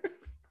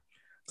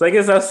 So I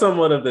guess that's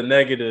somewhat of the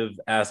negative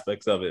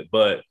aspects of it.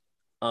 But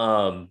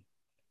what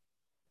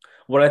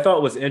I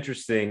thought was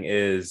interesting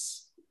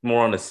is,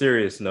 more on a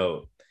serious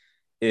note,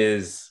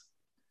 is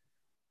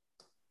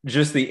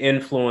just the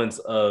influence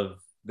of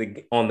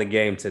on the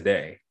game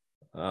today.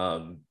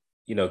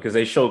 Because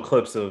they show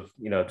clips of,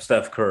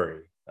 Steph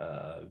Curry,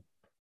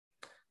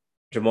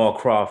 Jamal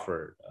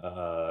Crawford,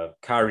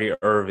 Kyrie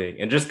Irving,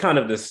 and just kind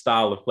of this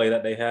style of play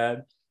that they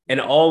had. And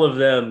all of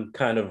them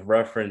kind of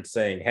reference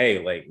saying,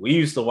 hey, like, we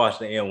used to watch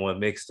the AN1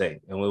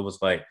 mixtape. And it was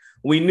like,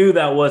 we knew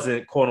that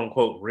wasn't quote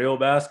unquote real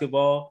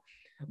basketball,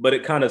 but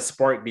it kind of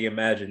sparked the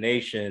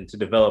imagination to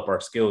develop our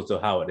skills to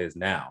how it is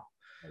now.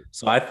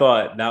 So I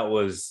thought that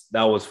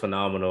was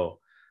phenomenal.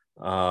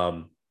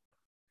 And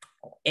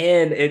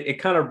it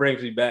kind of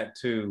brings me back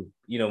to,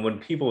 when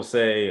people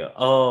say,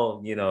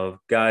 oh,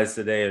 guys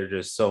today are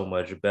just so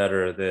much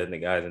better than the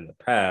guys in the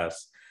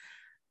past.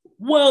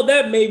 Well,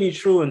 that may be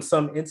true in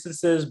some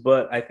instances,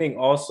 but I think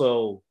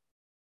also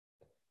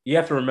you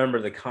have to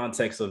remember the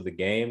context of the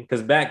game,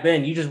 because back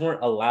then you just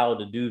weren't allowed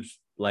to do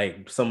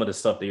like some of the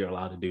stuff that you're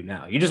allowed to do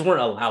now. You just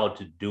weren't allowed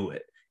to do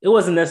it. It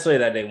wasn't necessarily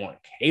that they weren't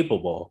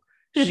capable,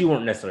 just you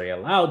weren't necessarily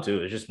allowed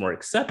to. It's just more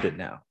accepted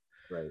now.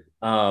 Right.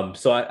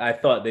 So I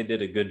thought they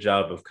did a good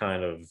job of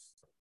kind of,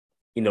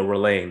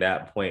 relaying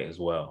that point as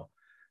well.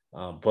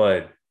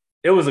 But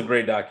it was a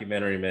great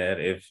documentary, man.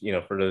 If,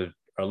 for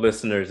our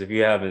listeners, if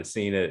you haven't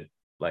seen it,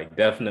 like,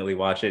 definitely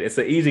watch it. It's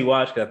an easy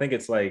watch, because I think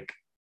it's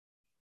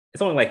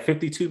only like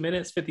 52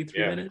 minutes, 53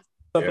 minutes,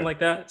 something like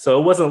that.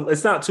 So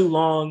it's not too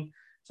long.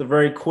 It's a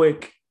very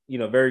quick,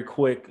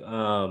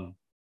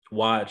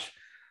 watch.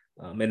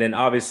 And then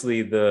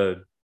obviously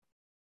the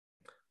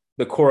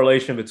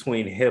correlation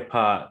between hip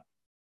hop,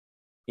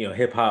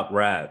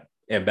 rap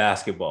and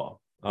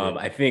basketball.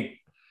 I think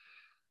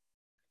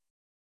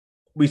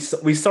we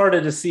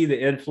started to see the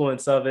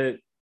influence of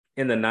it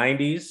in the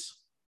 90s.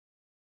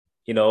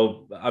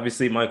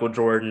 Obviously Michael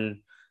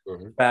Jordan,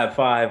 Fab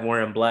Five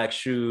wearing black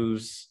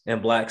shoes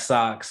and black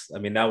socks. I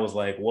mean, that was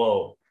like,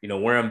 whoa,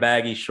 wearing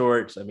baggy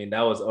shorts. I mean,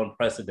 that was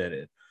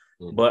unprecedented.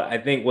 But I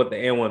think what the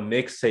AN1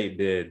 mixtape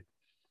did,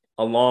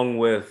 along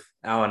with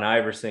Allen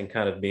Iverson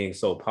kind of being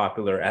so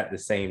popular at the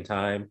same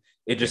time,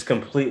 it just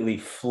completely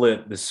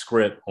flipped the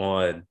script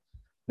on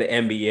the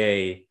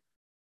NBA,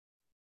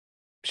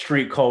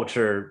 street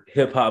culture,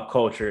 hip hop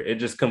culture. It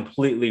just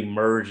completely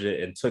merged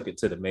it and took it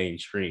to the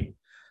mainstream.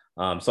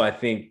 So I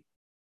think,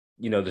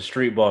 the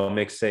Streetball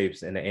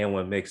mixtapes and the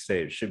AN1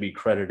 mixtapes should be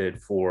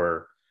credited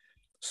for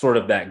sort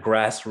of that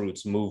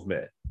grassroots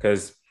movement,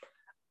 because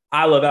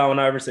I love Allen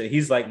Iverson.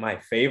 He's like my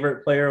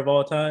favorite player of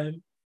all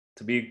time,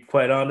 to be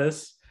quite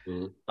honest.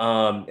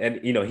 And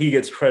he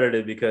gets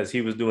credited because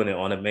he was doing it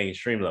on a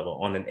mainstream level,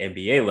 on an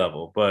NBA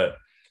level. But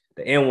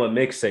the AN1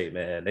 mixtape,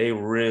 man, they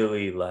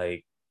really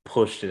like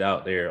pushed it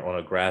out there on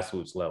a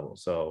grassroots level.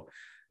 So,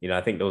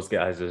 I think those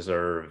guys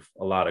deserve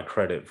a lot of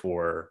credit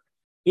for,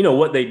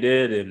 what they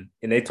did.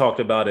 And they talked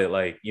about it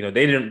like, they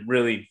didn't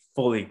really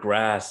fully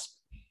grasp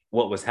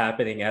what was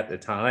happening at the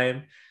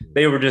time.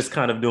 They were just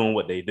kind of doing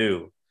what they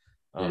do.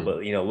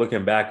 But,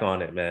 looking back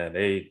on it, man,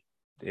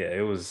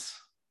 it was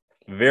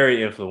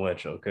very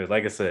influential, because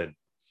like I said,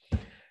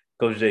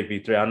 Coach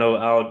JP3, I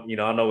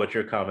know what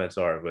your comments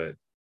are, but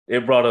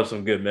it brought up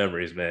some good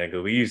memories, man,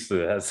 because we used to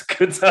have some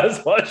good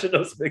times watching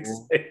those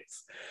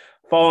mixtapes,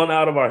 falling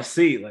out of our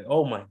seat like,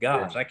 oh my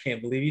gosh, I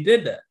can't believe you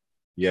did that.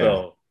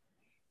 So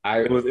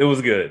it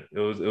was good. It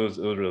was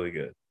really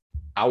good.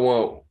 I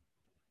want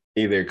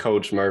either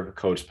Coach Murph or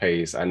Coach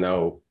Pace. I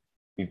know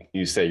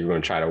you said you're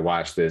going to try to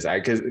watch this,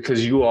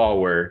 because you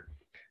all were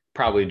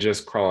probably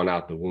just crawling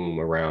out the womb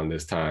around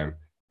this time.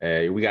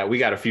 Hey, we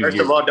got a few. First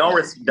of all,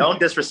 don't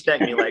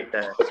disrespect me like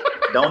that.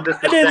 Don't I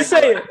didn't disrespect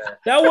say me it. like that.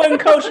 That wasn't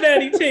Coach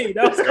Natty T.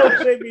 That was Coach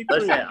JP3.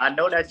 Listen, I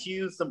know that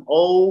you use some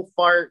old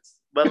farts,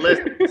 but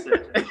listen.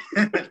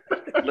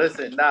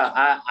 Listen,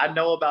 I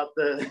know about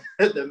the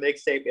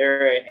mixtape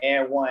era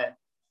and one.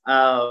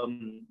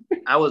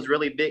 I was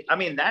really big. I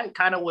mean, that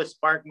kind of would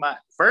spark my.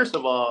 First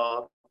of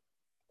all,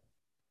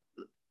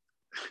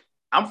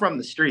 I'm from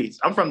the streets.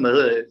 I'm from the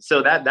hood,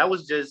 so that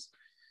was just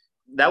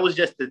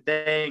the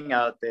thing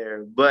out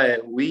there.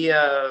 But we,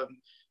 I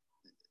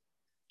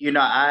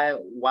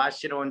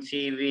watched it on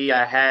TV.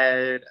 I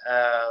had,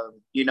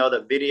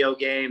 the video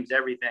games,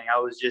 everything.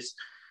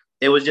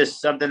 It was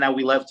just something that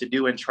we loved to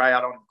do and try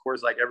out on the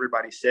course, like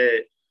everybody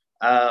said.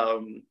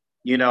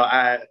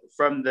 I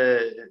from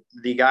the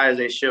guys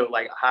they showed,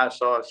 like Hot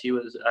Sauce, he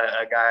was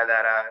a guy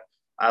that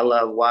I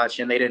love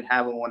watching. They didn't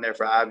have him on there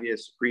for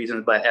obvious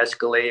reasons, but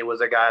Escalade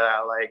was a guy that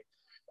I like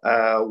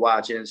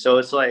watching. So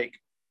it's like,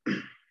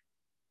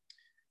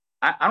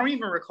 I don't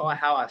even recall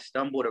how I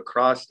stumbled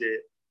across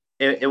it.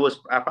 It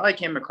was, I probably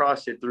came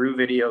across it through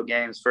video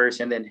games first,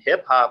 and then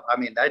hip hop. I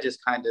mean, that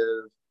just kind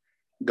of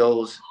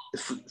goes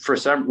for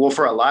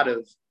a lot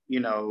of,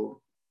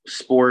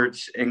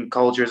 sports and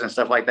cultures and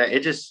stuff like that.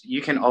 It just,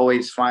 you can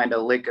always find a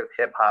lick of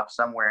hip hop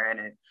somewhere in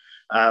it.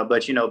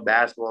 But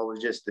basketball was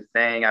just the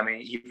thing. I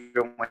mean,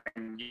 even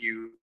when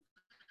you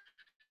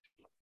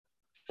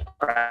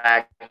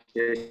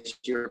practice,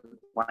 you're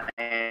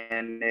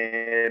playing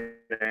it,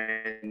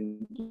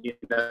 and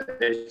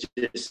it's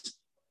just,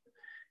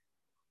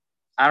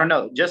 I don't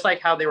know, just like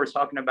how they were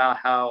talking about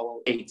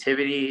how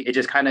creativity, it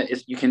just kind of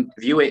is, you can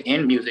view it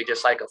in music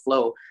just like a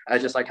flow.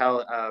 Just like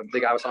how the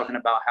guy was talking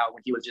about how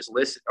when he was just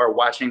listening or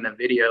watching the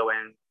video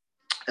and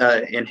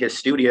in his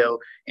studio,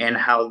 and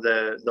how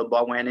the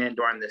ball went in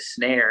during the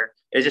snare.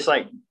 It's just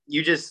like,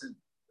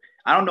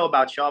 I don't know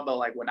about y'all, but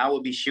like when I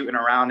would be shooting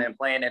around and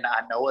playing and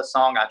I know a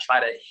song, I try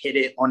to hit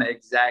it on the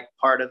exact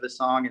part of the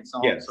song and so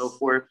on and so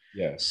forth.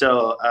 Yeah.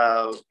 So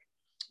I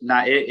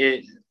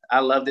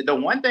loved it. The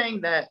one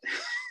thing that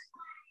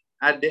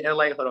I didn't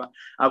like, hold on,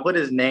 I put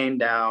his name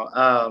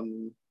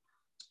down.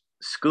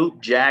 Scoop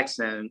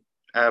Jackson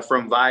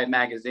from Vibe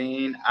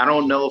magazine. I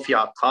don't know if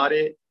y'all caught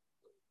it,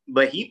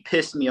 but he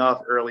pissed me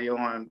off early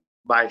on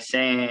by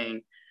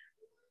saying,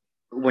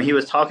 when he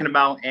was talking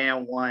about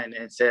and one,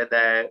 and said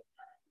that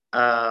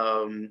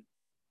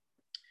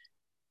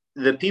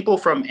the people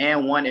from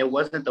and one, it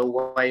wasn't the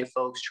white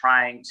folks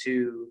trying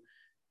to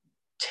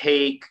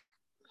take,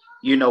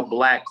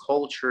 Black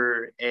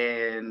culture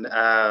and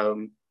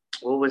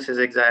what was his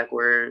exact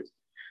words?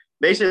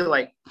 Basically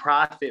like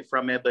profit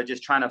from it, but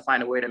just trying to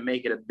find a way to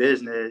make it a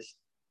business.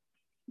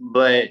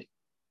 But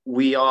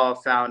we all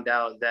found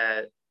out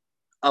that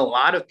a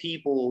lot of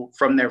people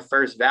from their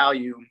first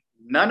value,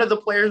 none of the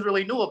players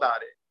really knew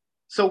about it.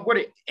 So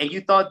and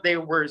you thought they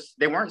weren't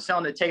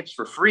selling the tapes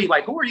for free.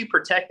 Like, who are you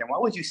protecting? Why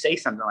would you say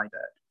something like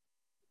that?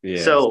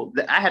 Yeah. So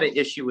I had an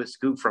issue with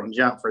Scoop from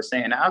jump for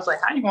saying that. I was like,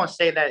 how are you going to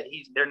say that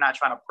they're not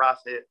trying to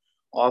profit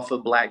off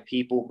of Black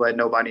people, but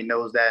nobody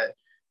knows that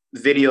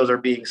videos are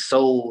being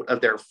sold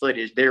of their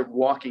footage? They're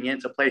walking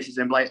into places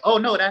and be like, oh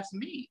no, that's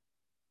me.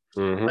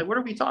 Mm-hmm. Like, what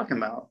are we talking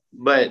about?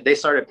 But they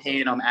started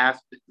paying them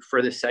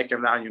for the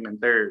second volume and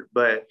third.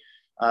 But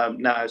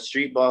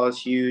Streetball is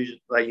huge.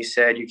 Like you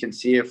said, you can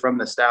see it from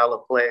the style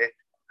of play.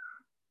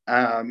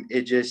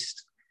 It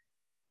just,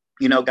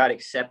 got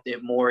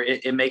accepted more.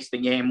 It makes the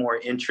game more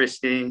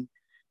interesting.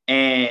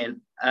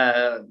 And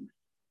that's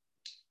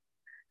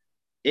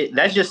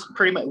just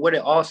pretty much what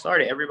it all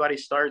started. Everybody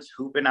starts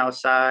hooping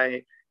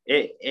outside.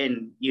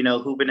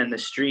 Hooping in the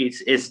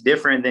streets. It's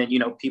different than,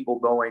 people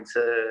going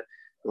to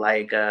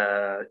like,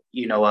 a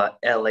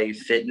LA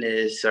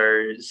Fitness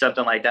or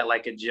something like that,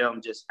 like a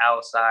gym just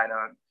outside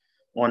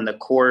on the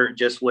court,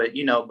 just what,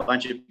 a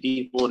bunch of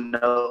people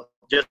know.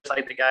 Just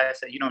like the guy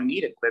said, you don't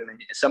need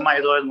equipment.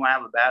 Somebody's always going to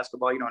have a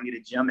basketball. You don't need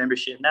a gym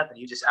membership, nothing.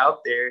 You just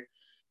out there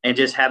and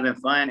just having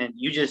fun. And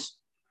you just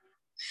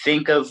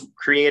think of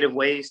creative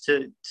ways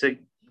to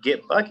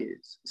get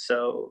buckets.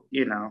 So,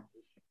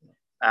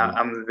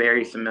 I'm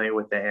very familiar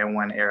with the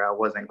N1 era. I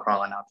wasn't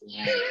crawling out the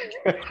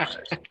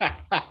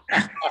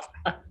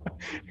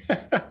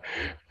room.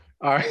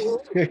 All right.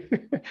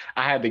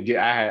 I had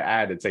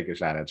to take a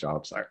shot at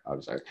y'all.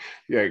 I'm sorry.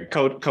 Yeah,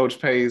 Coach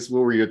Pace,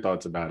 what were your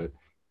thoughts about it?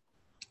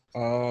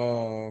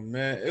 Oh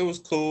man, it was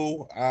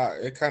cool.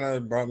 It kind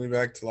of brought me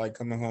back to like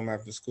coming home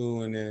after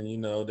school, and then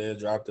they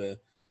dropped the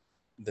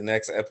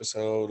next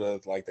episode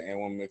of like the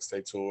N1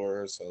 mixtape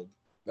tour. So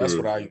that's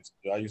what I used to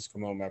do. I used to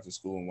come home after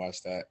school and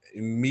watch that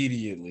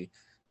immediately.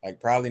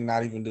 Like probably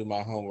not even do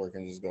my homework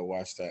and just go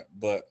watch that.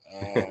 But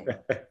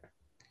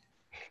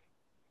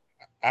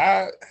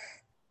I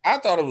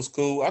thought it was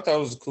cool. I thought it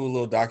was a cool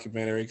little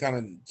documentary. It kind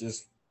of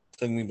just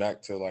took me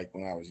back to like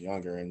when I was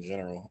younger in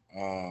general.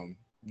 I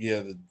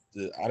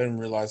didn't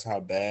realize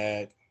how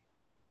bad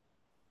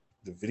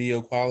the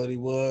video quality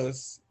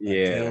was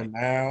until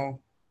now.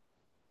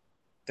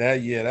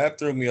 That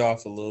threw me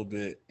off a little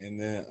bit. And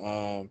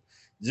then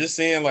just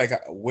seeing like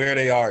where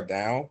they are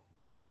now,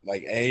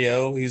 like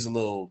AO, he's a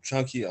little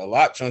chunky, a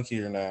lot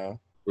chunkier now.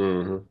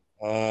 Mm-hmm.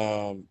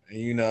 And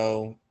you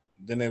know,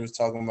 then they was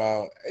talking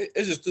about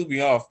it just threw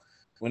me off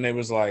when they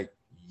was like,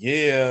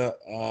 yeah,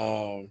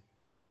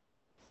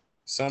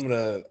 some of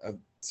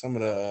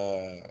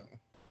the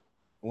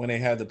when they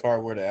had the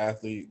part where the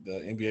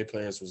NBA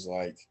players was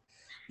like,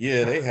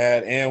 yeah, they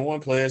had and one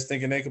players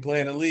thinking they could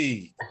play in the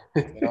league.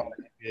 And all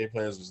the NBA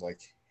players was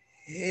like,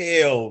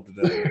 hell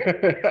no.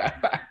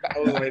 I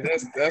was like,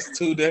 that's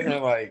two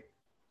different, like,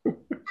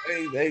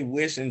 they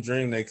wish and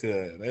dream they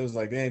could. They was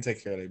like, they ain't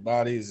take care of their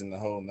bodies and the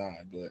whole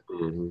nine. But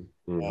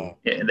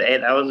yeah,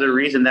 that was the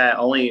reason that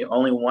only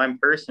one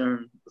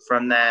person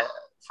from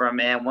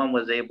and one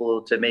was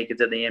able to make it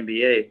to the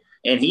NBA.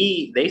 And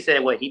they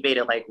said he made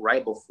it like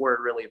right before it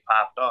really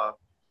popped off.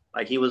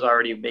 Like he was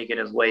already making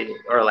his way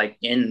or like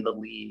in the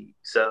league.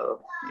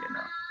 So, you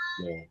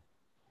know.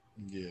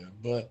 Yeah.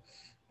 But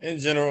in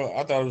general,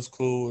 I thought it was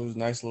cool. It was a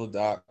nice little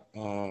doc.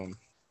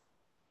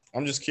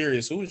 I'm just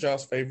curious, who was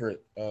y'all's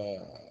favorite?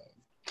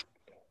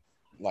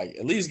 Like,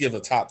 at least give a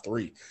top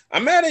 3.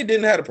 I'm mad they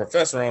didn't have a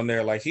professor on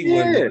there. Like, he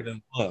wasn't one of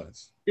them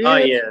ones. Yeah. Oh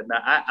yeah, no,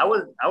 I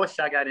was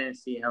shocked I didn't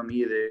see him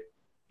either.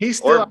 He's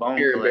still out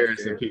here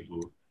embarrassing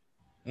people.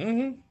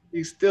 Mm-hmm.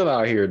 He's still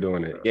out here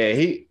doing it.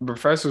 Yeah,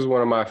 Professor's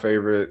one of my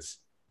favorites.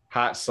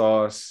 Hot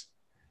Sauce,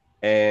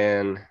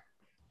 and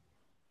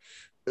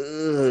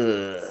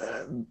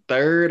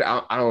third,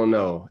 I don't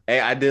know.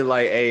 I did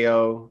like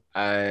AO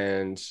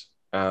and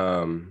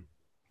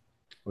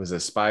was a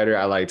Spider.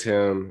 I liked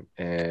him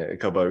and a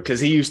couple of, because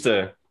he used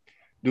to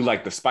do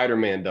like the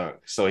Spider-Man dunk.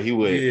 So he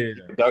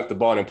would dunk the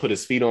ball and put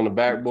his feet on the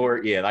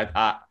backboard. Yeah, like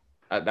that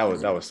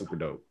was super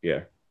dope.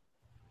 Yeah.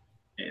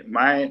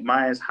 Mine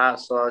is Hot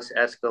Sauce,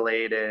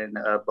 Escalade, and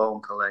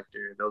Bone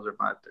Collector. Those are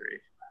my 3.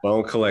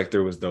 Bone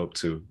Collector was dope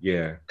too.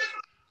 Yeah.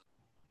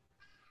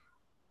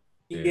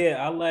 Yeah,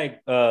 I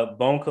like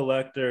Bone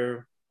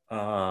Collector.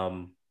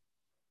 I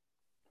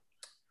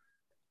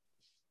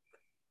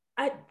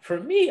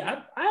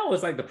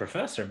always like the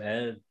Professor,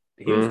 man.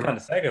 He was kind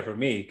of second for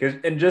me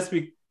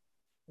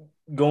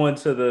going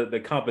to the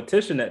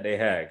competition that they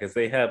had, because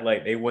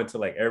they went to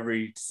like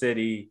every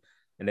city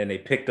and then they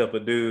picked up a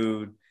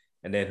dude,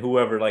 and then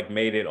whoever like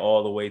made it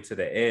all the way to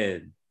the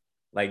end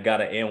like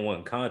got an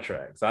N1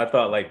 contract. So I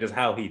thought like just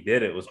how he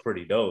did it was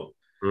pretty dope.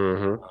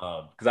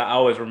 Because I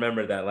always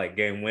remember that like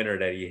game winner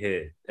that he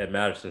hit at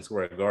Madison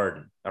Square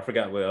Garden. I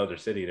forgot what other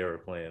city they were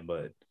playing,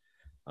 but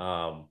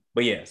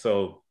yeah.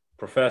 So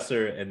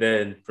Professor, and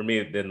then for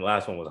me, then the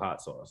last one was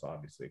Hot Sauce,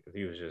 obviously, because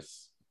he was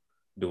just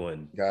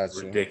doing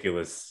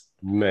ridiculous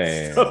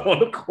stuff on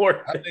the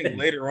court. I think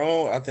later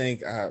on,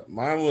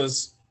 mine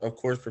was of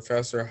course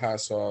Professor, Hot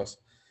Sauce.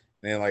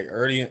 Then like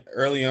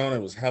early on,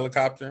 it was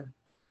Helicopter,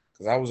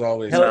 because I was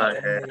always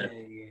Helicopter.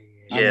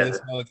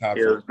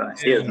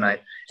 He was nice.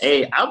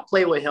 Hey, I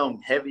played with him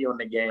heavy on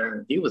the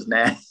game. He was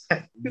nasty.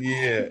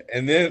 Yeah,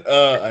 and then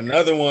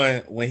another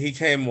one when he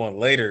came on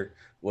later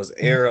was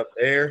Air Up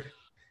There,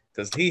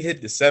 because he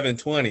hit the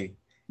 720.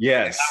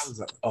 Yes, I was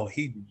like, oh,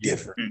 he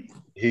different.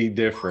 He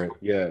different.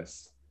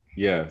 Yes.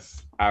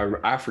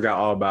 I forgot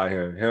all about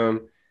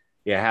him.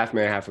 Yeah, Half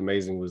Man, Half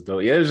Amazing was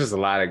dope. Yeah, there's just a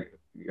lot of good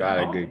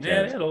cats.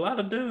 Yeah, they had a lot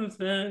of dudes,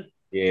 man.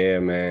 Yeah,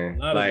 man.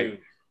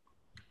 Like,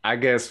 I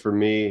guess for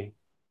me,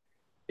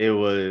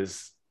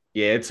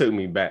 it took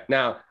me back.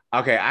 Now,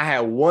 okay, I had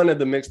one of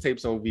the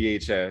mixtapes on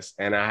VHS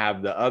and I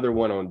have the other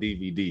one on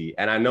DVD.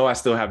 And I know I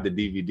still have the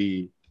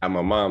DVD at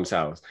my mom's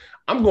house.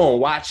 I'm going to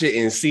watch it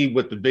and see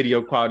what the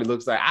video quality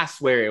looks like. I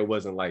swear it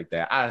wasn't like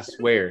that. I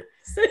swear.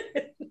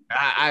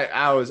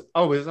 I was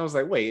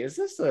like, wait, is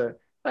this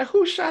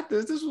who shot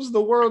this? This was the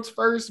world's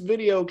first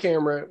video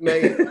camera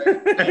made.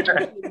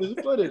 This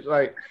footage,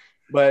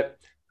 but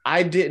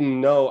I didn't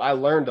know. I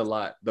learned a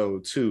lot though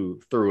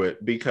too through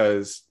it,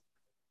 because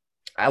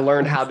I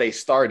learned how they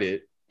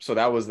started. So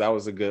that was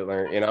a good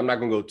learn. And I'm not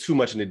gonna go too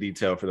much into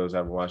detail for those who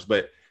haven't watched,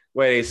 but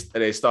where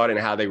they started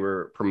and how they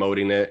were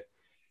promoting it,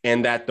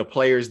 and that the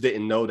players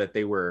didn't know that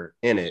they were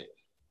in it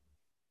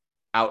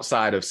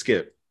outside of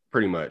Skip,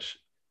 pretty much.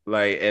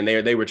 Like, and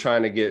they were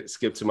trying to get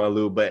Skip to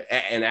Malou,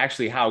 and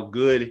actually how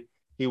good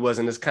he was,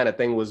 and this kind of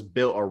thing was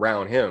built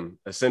around him,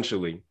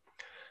 essentially.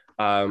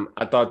 I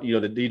thought, the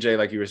DJ,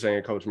 like you were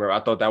saying, Coach Murph, I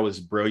thought that was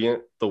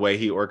brilliant, the way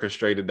he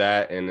orchestrated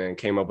that and then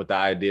came up with the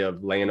idea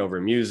of laying over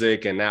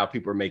music, and now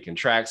people are making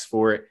tracks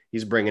for it.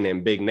 He's bringing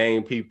in big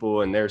name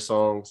people and their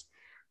songs.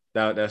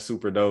 That's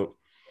super dope.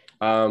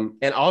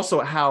 And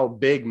also how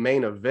big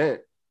Main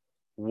Event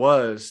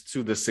was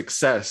to the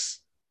success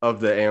of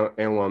the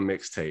N1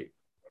 mixtape.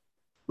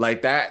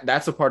 Like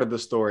that's a part of the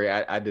story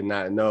I did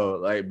not know.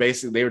 Like,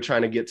 basically they were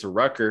trying to get to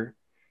Rucker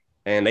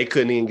and they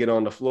couldn't even get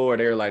on the floor.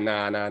 They were like,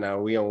 nah,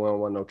 we don't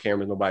want no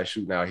cameras, nobody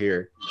shooting out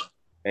here.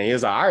 And he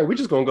was like, all right, we're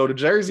just gonna go to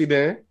Jersey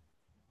then.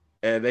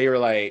 And they were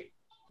like,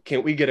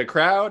 can we get a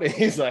crowd? And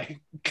he's like,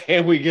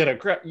 can we get a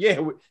crowd? Yeah,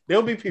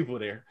 there'll be people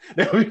there.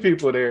 There'll be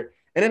people there.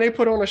 And then they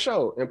put on a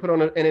show and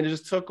and it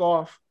just took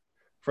off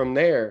from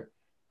there.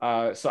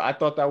 So I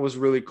thought that was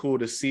really cool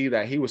to see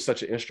that he was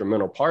such an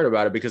instrumental part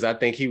about it, because I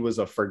think he was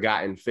a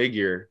forgotten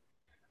figure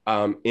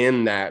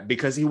in that,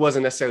 because he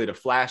wasn't necessarily the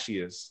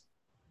flashiest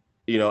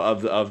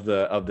of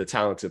the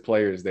talented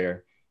players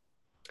there.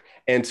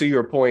 And to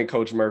your point,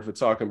 Coach Murphy,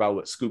 talking about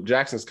what Scoop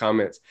Jackson's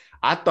comments,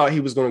 I thought he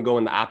was going to go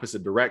in the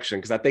opposite direction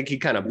because I think he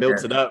kind of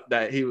built it up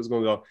that he was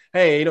going to go,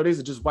 hey, these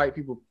are just white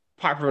people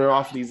popping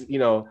off these,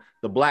 the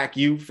black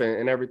youth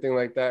and everything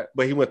like that.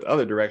 But he went the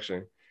other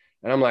direction.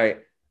 And I'm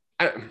like,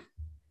 that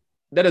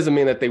doesn't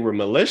mean that they were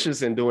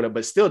malicious in doing it,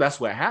 but still that's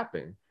what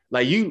happened.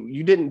 Like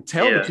you didn't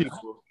tell the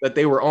people that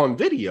they were on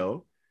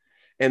video.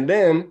 And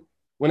then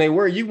when they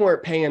were, you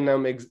weren't paying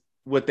them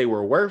what they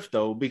were worth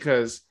though,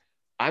 because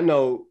I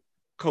know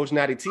Coach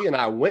Natty T and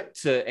I went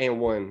to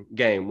N1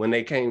 game when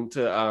they came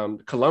to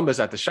Columbus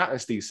at the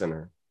Schottenstein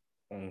Center.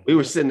 Mm-hmm. We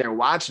were sitting there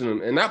watching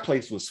them, and that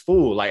place was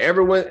full. Like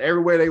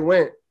everywhere they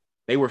went,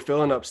 they were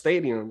filling up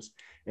stadiums.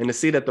 And to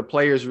see that the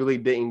players really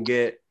didn't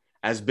get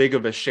as big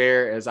of a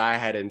share as I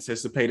had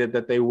anticipated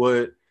that they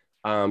would,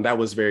 that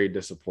was very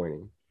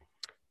disappointing.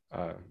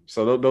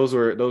 So those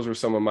were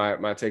some of my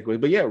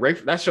takeaways. But yeah,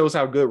 that shows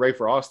how good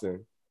Rayford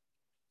Austin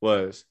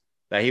was,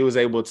 that he was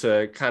able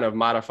to kind of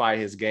modify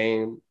his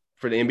game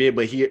for the NBA,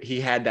 but he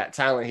had that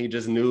talent. He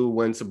just knew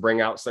when to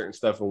bring out certain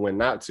stuff and when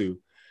not to.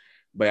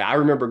 But I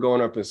remember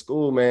going up in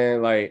school,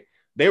 man, like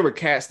they were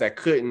cats that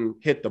couldn't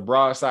hit the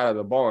broad side of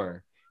the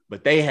barn,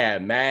 but they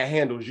had mad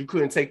handles. You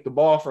couldn't take the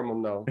ball from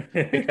them though,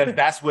 because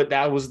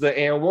that was the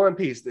N1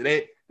 piece.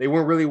 They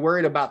weren't really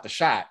worried about the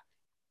shot,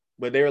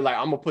 but they were like,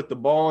 I'm gonna put the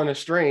ball on a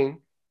string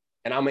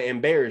and I'm gonna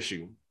embarrass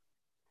you.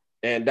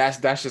 And that's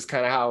just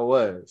kind of how it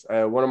was.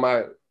 One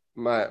of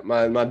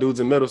my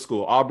dudes in middle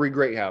school, Aubrey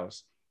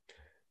Greathouse,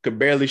 could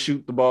barely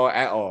shoot the ball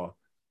at all,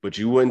 but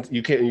you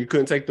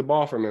couldn't take the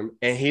ball from him.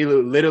 And he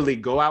would literally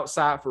go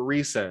outside for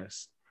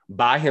recess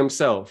by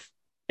himself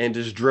and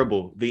just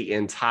dribble the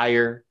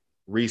entire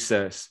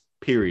recess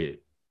period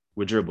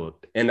with dribble.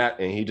 And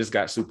he just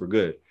got super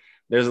good.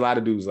 There's a lot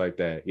of dudes like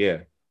that. Yeah.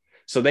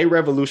 So they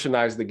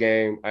revolutionized the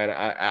game. And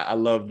I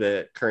love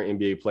that current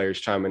NBA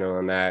players chiming in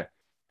on that.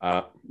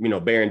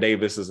 Baron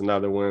Davis is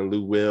another one,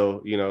 Lou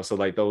Will, so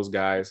like those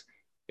guys.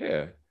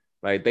 Yeah.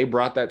 Like they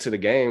brought that to the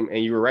game,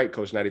 and you were right,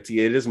 Coach Natty T.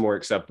 It is more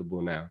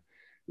acceptable now.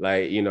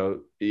 Like, you're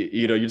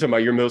talking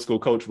about your middle school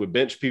coach would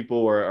bench people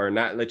or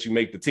not let you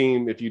make the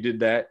team if you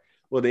did that.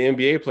 Well, the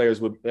NBA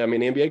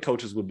NBA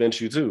coaches would bench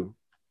you too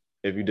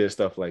if you did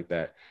stuff like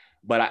that.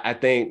 But I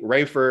think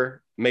Rayford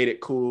made it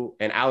cool,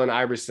 and Allen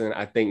Iverson,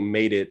 I think,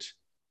 made it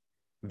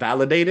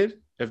validated,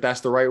 if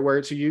that's the right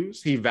word to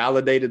use. He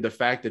validated the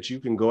fact that you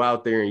can go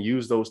out there and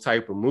use those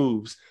type of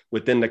moves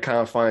within the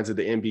confines of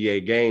the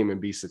NBA game and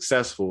be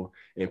successful,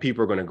 and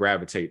people are going to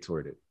gravitate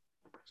toward it.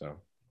 So,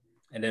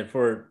 and then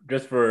for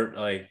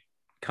like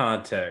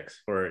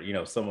context for,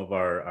 some of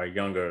our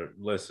younger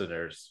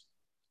listeners,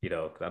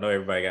 because I know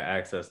everybody got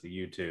access to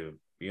YouTube.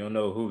 If you don't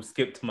know who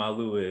Skip to My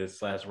Lou is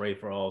 /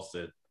 Rayford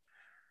Austin,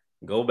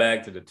 go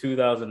back to the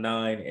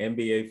 2009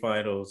 NBA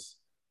Finals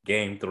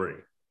Game 3.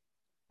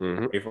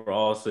 Mm-hmm. Rayford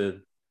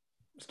Austin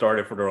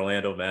started for the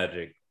Orlando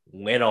Magic,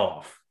 went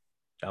off.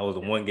 That was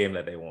the one game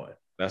that they won.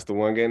 That's the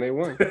one game they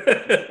won.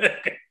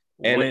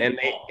 and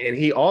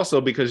he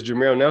also, because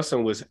Jameer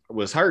Nelson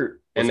was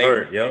hurt,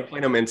 they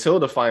played him until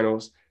the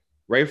finals.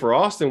 Rayford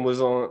Austin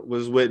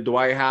was with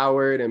Dwight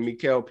Howard and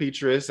Mikael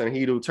Pietrus and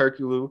Hedo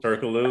Turkoglu.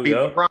 Beat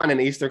LeBron in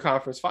the Eastern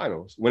Conference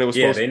Finals when it was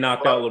supposed to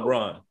knocked out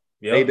LeBron.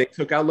 Yep. They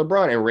took out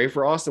LeBron, and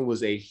Rayford Austin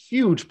was a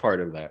huge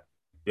part of that.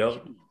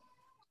 Yep.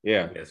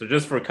 Yeah. So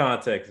just for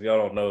context, y'all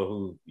don't know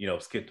who,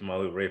 Skip to My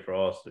Lou Rayford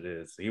Austin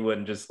is. He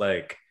wasn't just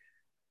like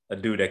a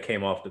dude that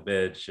came off the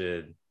bench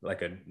and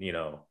like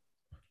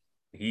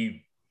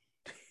he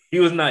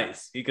was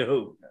nice. He could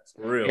hoop.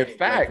 For real. In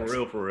fact,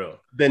 for real.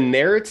 The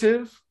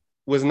narrative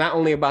was not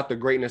only about the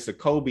greatness of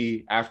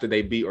Kobe after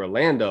they beat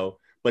Orlando,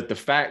 but the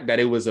fact that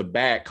it was a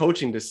bad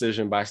coaching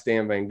decision by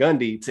Stan Van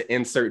Gundy to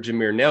insert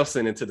Jameer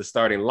Nelson into the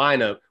starting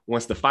lineup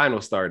once the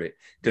final started,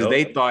 because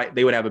they thought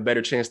they would have a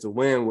better chance to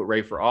win with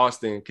Rayford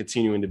Austin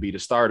continuing to be the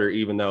starter,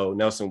 even though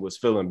Nelson was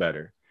feeling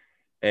better.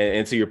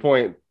 And to your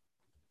point,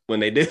 when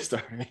they did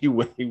start, he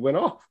went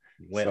off.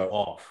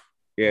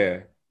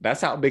 Yeah,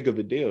 that's how big of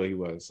a deal he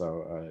was.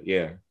 So,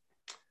 yeah.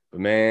 But,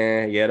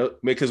 man,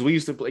 because we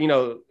used to play,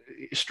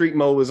 street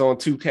mode was on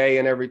 2K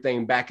and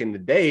everything back in the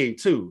day,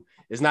 too.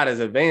 It's not as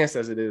advanced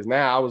as it is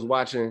now. I was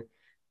watching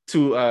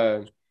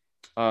one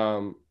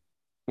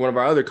of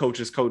our other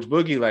coaches, Coach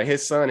Boogie, like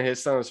his son and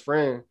his son's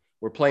friend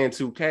were playing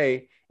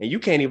 2K, and you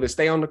can't even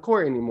stay on the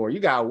court anymore. You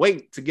gotta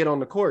wait to get on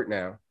the court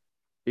now,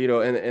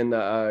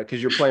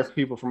 because you're playing for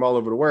people from all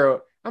over the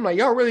world. I'm like,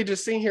 y'all really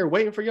just sitting here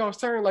waiting for y'all's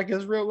turn like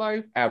it's real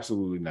life?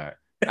 Absolutely not.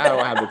 I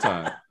don't have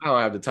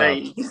the time.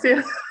 Hey,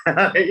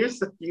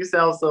 you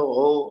sound so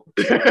old.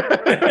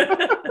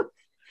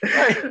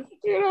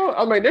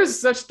 Like, there's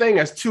such thing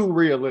as too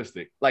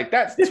realistic. Like,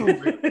 that's too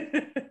real.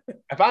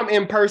 If I'm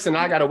in person,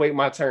 I gotta wait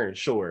my turn,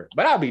 sure.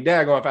 But I'll be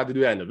daggone if I have to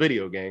do that in a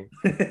video game.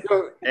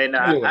 And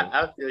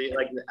I feel you.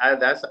 Like, I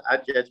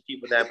judge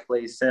people that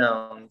play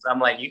Sims. I'm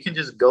like, you can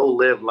just go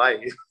live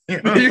life.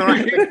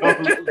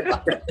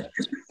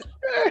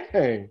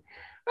 Hey,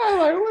 I was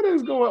like, what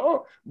is going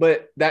on?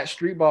 But that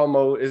street ball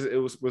mode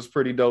was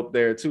pretty dope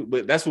there too.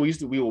 But that's what we used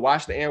to. We would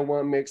watch the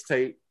N1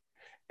 mixtape,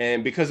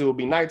 and because it would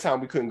be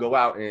nighttime, we couldn't go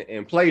out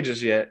and play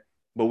just yet.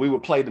 But we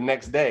would play the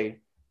next day,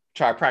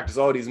 try to practice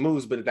all these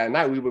moves. But at that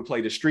night, we would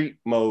play the street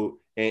mode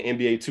and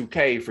NBA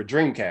 2K for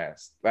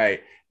Dreamcast,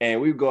 right?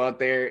 And we would go out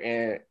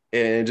there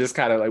and just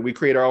kind of like we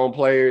create our own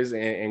players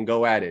and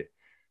go at it.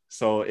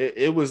 So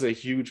it was a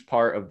huge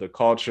part of the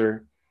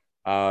culture.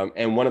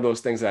 And one of those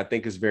things that I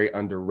think is very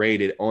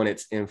underrated on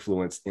its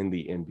influence in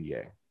the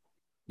NBA.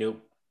 Yep.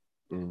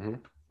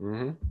 Mm-hmm.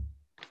 Mm-hmm.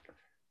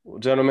 Well,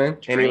 gentlemen,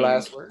 any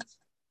last words?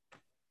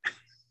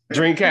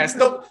 Dreamcast.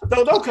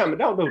 Don't come.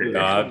 Don't do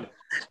that.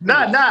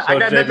 Nah. I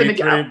got nothing to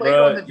get. I played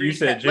on the Dreamcast. You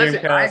said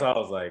Dreamcast. I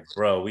was like,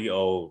 bro, we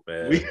old,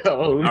 man. We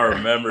old. I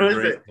remember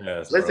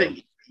Dreamcast.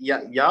 Listen,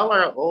 y'all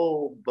are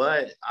old,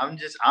 but I'm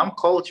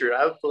cultured.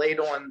 I've played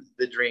on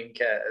the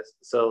Dreamcast,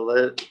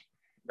 so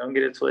don't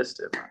get it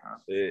twisted.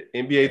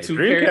 NBA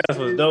 2K Dreamcast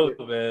was dope,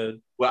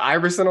 man. With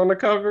Iverson on the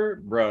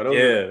cover, bro.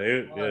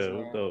 It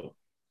was dope.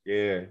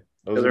 Yeah.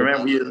 Because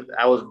remember,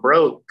 I was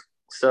broke,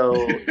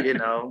 so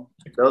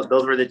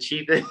those were the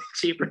cheaper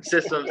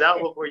systems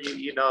out before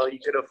you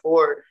could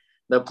afford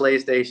the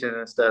PlayStation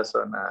and stuff.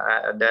 So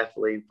I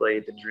definitely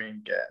played the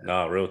Dreamcast.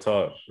 Nah, real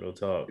talk.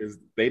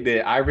 They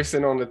did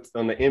Iverson on the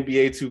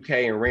NBA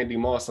 2K and Randy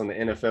Moss on the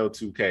NFL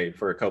 2K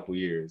for a couple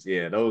years.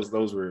 Yeah, those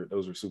were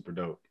super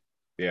dope.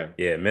 Yeah.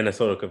 Yeah,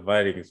 Minnesota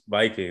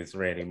Vikings,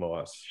 Randy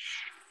Moss.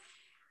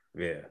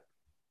 Yeah.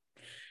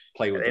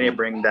 They need to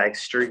bring back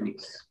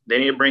streets. They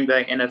need to bring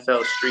back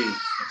NFL streets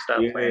and stop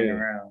playing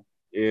around.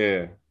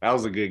 Yeah, that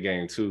was a good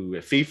game too.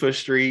 FIFA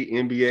Street,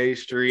 NBA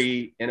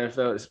Street,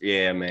 NFL.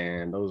 Yeah,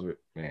 man, those were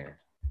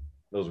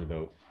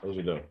dope. Those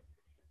were dope.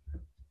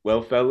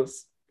 Well,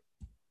 fellas,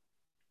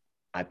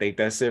 I think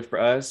that's it for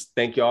us.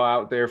 Thank y'all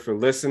out there for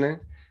listening.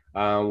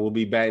 We'll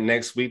be back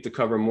next week to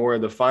cover more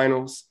of the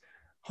finals.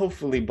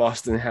 Hopefully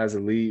Boston has a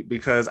lead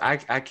because I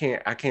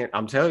can't.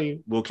 I'm telling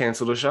you, we'll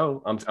cancel the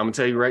show. I'm gonna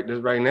tell you right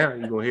now.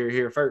 You're gonna hear it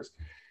here first.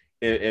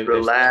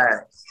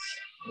 Relax.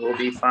 We'll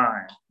be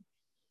fine.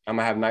 I'm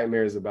gonna have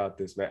nightmares about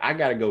this, man. I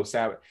gotta go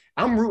Sabbath.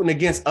 I'm rooting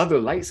against other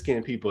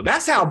light-skinned people.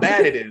 That's how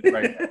bad it is,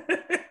 right?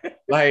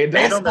 Like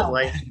Tatum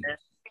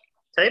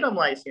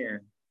light skin.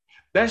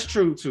 That's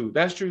true too.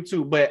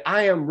 But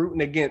I am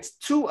rooting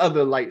against two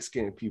other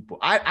light-skinned people.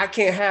 I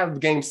can't have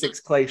Game 6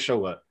 Clay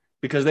show up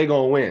because they're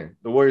gonna win.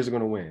 The Warriors are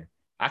gonna win.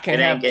 I can't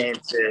have Game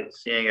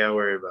 6. You ain't gotta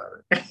worry about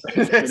it.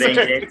 It ain't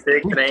Game 6.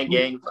 It ain't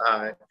Game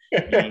 5. You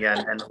ain't got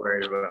nothing to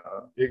worry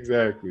about.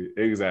 Exactly.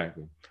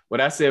 Well,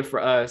 that's it for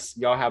us.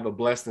 Y'all have a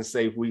blessed and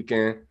safe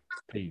weekend.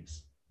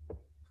 Peace.